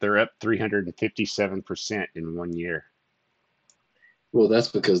 Look, they're up 357% in 1 year. Well, that's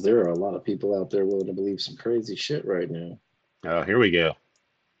because there are a lot of people out there willing to believe some crazy shit right now. Oh, here we go.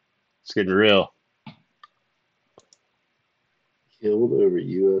 It's getting real. Killed over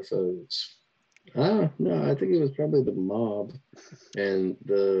UFOs. No, I think it was probably the mob and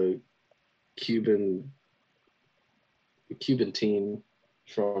the Cuban team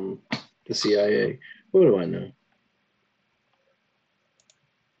from the CIA. What do I know?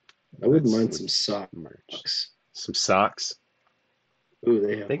 I wouldn't mind some merch. socks. Some socks. Ooh,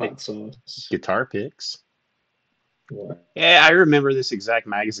 they have They got hot sauce. guitar picks. What? Yeah, I remember this exact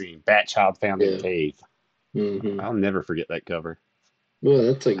magazine, Bat Child Found in Yeah. Cave. Mm-hmm. I'll never forget that cover. Well,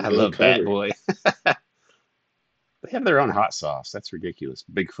 that's a I good love Bat cover. Boy. They have their own hot sauce. That's ridiculous.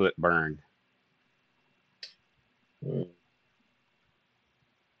 Bigfoot burn.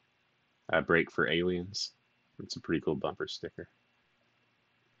 I break for aliens. It's a pretty cool bumper sticker.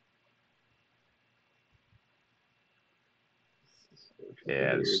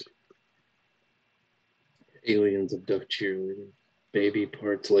 Yeah, Weird. Aliens abduct cheerleader. Baby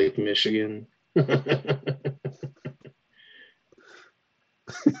parts Lake Michigan.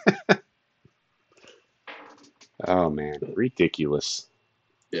 Oh man, ridiculous.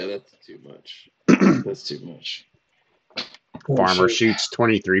 Yeah, that's too much. That's too much. Farmer shit. shoots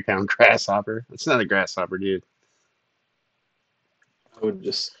 23-pound grasshopper. It's not a grasshopper, dude. I would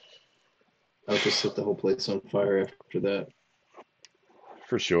just set the whole place on fire after that.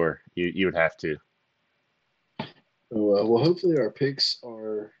 For sure. You would have to. Well, hopefully our picks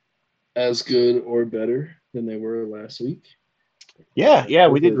are as good or better than they were last week. Yeah,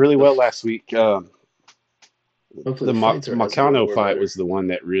 we did Hopefully really well last week. Hopefully The the fights are as good Makano or fight better. was the one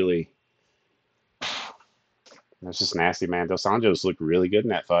that really. That's just nasty, man. Dos Anjos looked really good in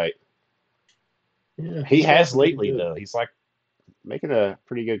that fight. Yeah, He has pretty lately, good. though. He's like making a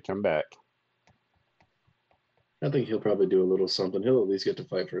pretty good comeback. I think he'll probably do a little something. He'll at least get to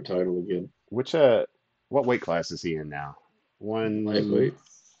fight for a title again. Which what weight class is he in now? Lightweight.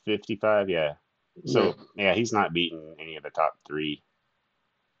 155, yeah. So No. yeah, he's not beating any of the top three.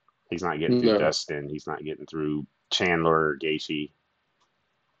 He's not getting through No. Dustin. He's not getting through Chandler or Gaethje.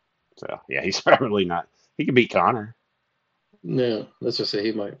 So yeah, he's probably not. He could beat Connor. No, let's just say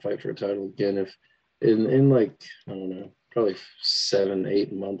he might fight for a title again if in like I don't know, probably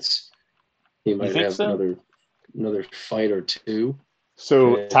 7-8 months he You might think have so? another fight or two.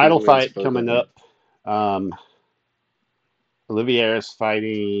 So And he title wins fight both coming of them. up. Oliveira is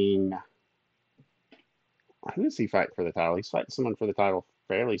fighting. Who is he fighting for the title? He's fighting someone for the title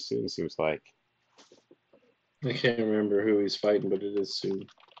fairly soon, seems like. I can't remember who he's fighting, but it is soon.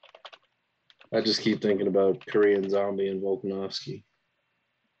 I just keep thinking about Korean Zombie and Volkanovski.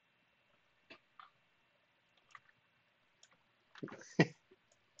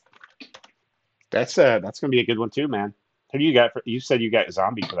 That's gonna be a good one too, man. Who do you got? You said you got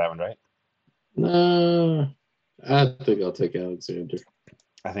Zombie for that one, right? I think I'll take Alexander.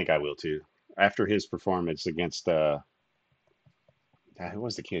 I think I will too. After his performance against who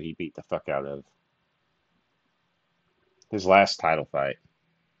was the kid he beat the fuck out of? His last title fight.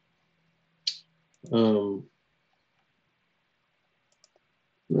 No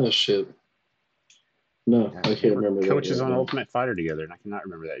shit. No, I can't remember. Coaches that on right now. Ultimate Fighter together, and I cannot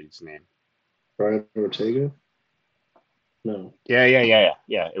remember that dude's name. Brian Ortega? No. Yeah.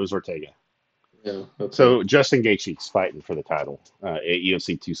 It was Ortega. Yeah. Okay. So Justin Gaethje's fighting for the title at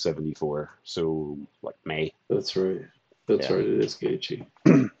UFC 274. So like May. That's right. That's Yeah. right. It is Gaethje.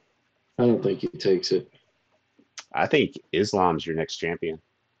 I don't think he takes it. I think Islam's your next champion.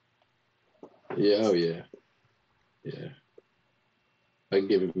 Yeah, oh yeah, yeah. I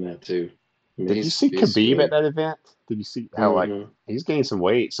give him that too. I mean, Did you see he's Khabib at good. that event? Did you see how like Hmm. he's gained some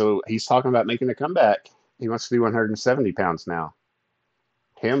weight? So he's talking about making a comeback. He wants to do 170 pounds now.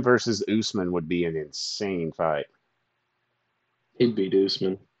 Him versus Usman would be an insane fight. He'd beat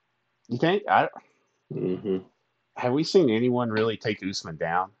Usman. You think? I Hmm. have we seen anyone really take Usman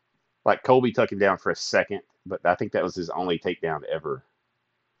down? Like Colby took him down for a second, but I think that was his only takedown ever.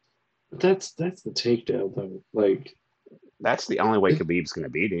 But that's the takedown though. Like, That's the only way it, Khabib's going to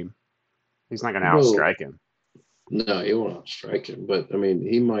beat him. He's not going to well, outstrike him. no, he won't strike him. But I mean,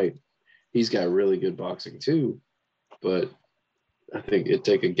 he might. He's got really good boxing too. But I think it'd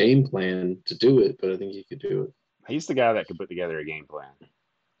take a game plan to do it. But I think he could do He's the guy that could put together a game plan.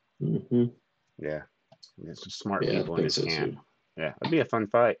 it. Hmm. Yeah, there's some smart Yeah, I people in think his so camp. too. Yeah, that'd be a fun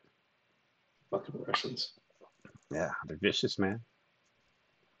fight. Fucking Russians. Yeah, they're vicious, man.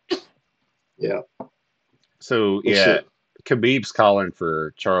 Yeah. So Well, yeah, shit. Khabib's calling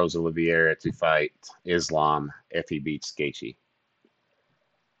for Charles Oliveira to fight Islam if he beats Gaethje.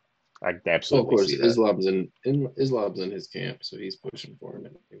 I can Well, of absolutely course, see that. Islam's in his camp, so he's pushing for him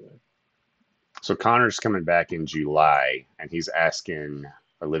anyway. So Connor's coming back in July, and he's asking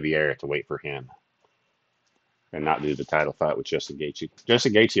Oliveira to wait for him and not do the title fight with Justin Gaethje.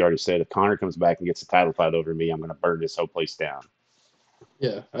 Justin Gaethje already said if Connor comes back and gets a title fight over me, I'm going to burn this whole place down.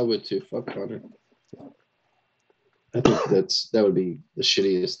 Yeah, I would too. Fuck Connor. I think that would be the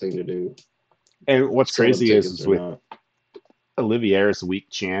shittiest thing to do. And what's Sell them crazy is, tickets is or with not. Oliveira's weak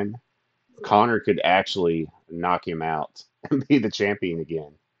chin, Connor could actually knock him out and be the champion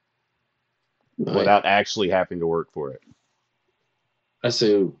again Right. without actually having to work for it. I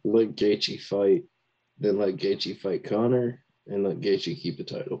say let Gaethje fight, then let Gaethje fight Connor, and let Gaethje keep the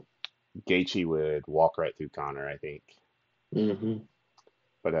title. Gaethje would walk right through Connor, I think. Hmm.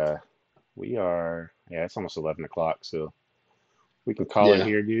 But we are it's almost 11 o'clock, so we can call it Yeah,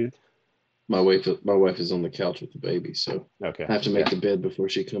 here, dude. my wife is on the couch with the baby, so Okay, I have to yeah, make the bed before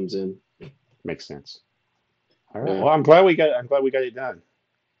she comes in. makes sense. All right. Yeah, Well, I'm glad we got it done.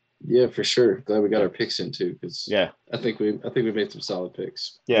 yeah, for sure. Glad we got our picks in too, because Yeah, I think we made some solid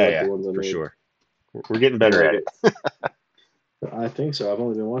picks. I yeah, like the yeah, ones I for made. sure. We're getting I better like at it. it. I think so. I've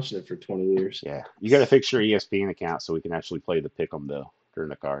only been watching it for 20 years. Yeah, you got to fix your ESPN account so we can actually play the pick 'em though during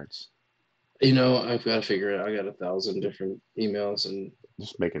the cards. I've got to figure it. I got 1,000 different emails and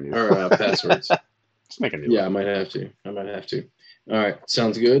Just make a new. or passwords. Just make a new Yeah, one. I might have to. I might have to. All right,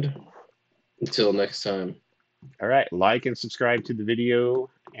 sounds good. Until next time. All right, like and subscribe to the video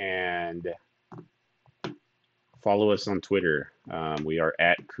and follow us on Twitter. We are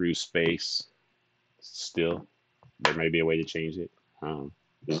at Cruise Space. Still, there may be a way to change it. Um,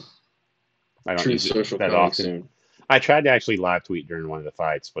 I don't True use it social that coming often. soon. I tried to actually live tweet during one of the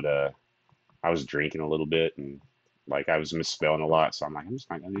fights, but I was drinking a little bit and like I was misspelling a lot, so I'm like, I'm just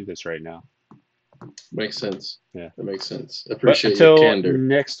not gonna do this right now. Makes sense. Yeah. That makes sense. But Appreciate your until candor.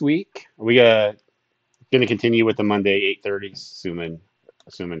 next week, we gonna continue with the Monday 8:30,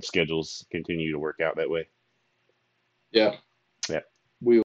 assuming schedules continue to work out that way. Yeah.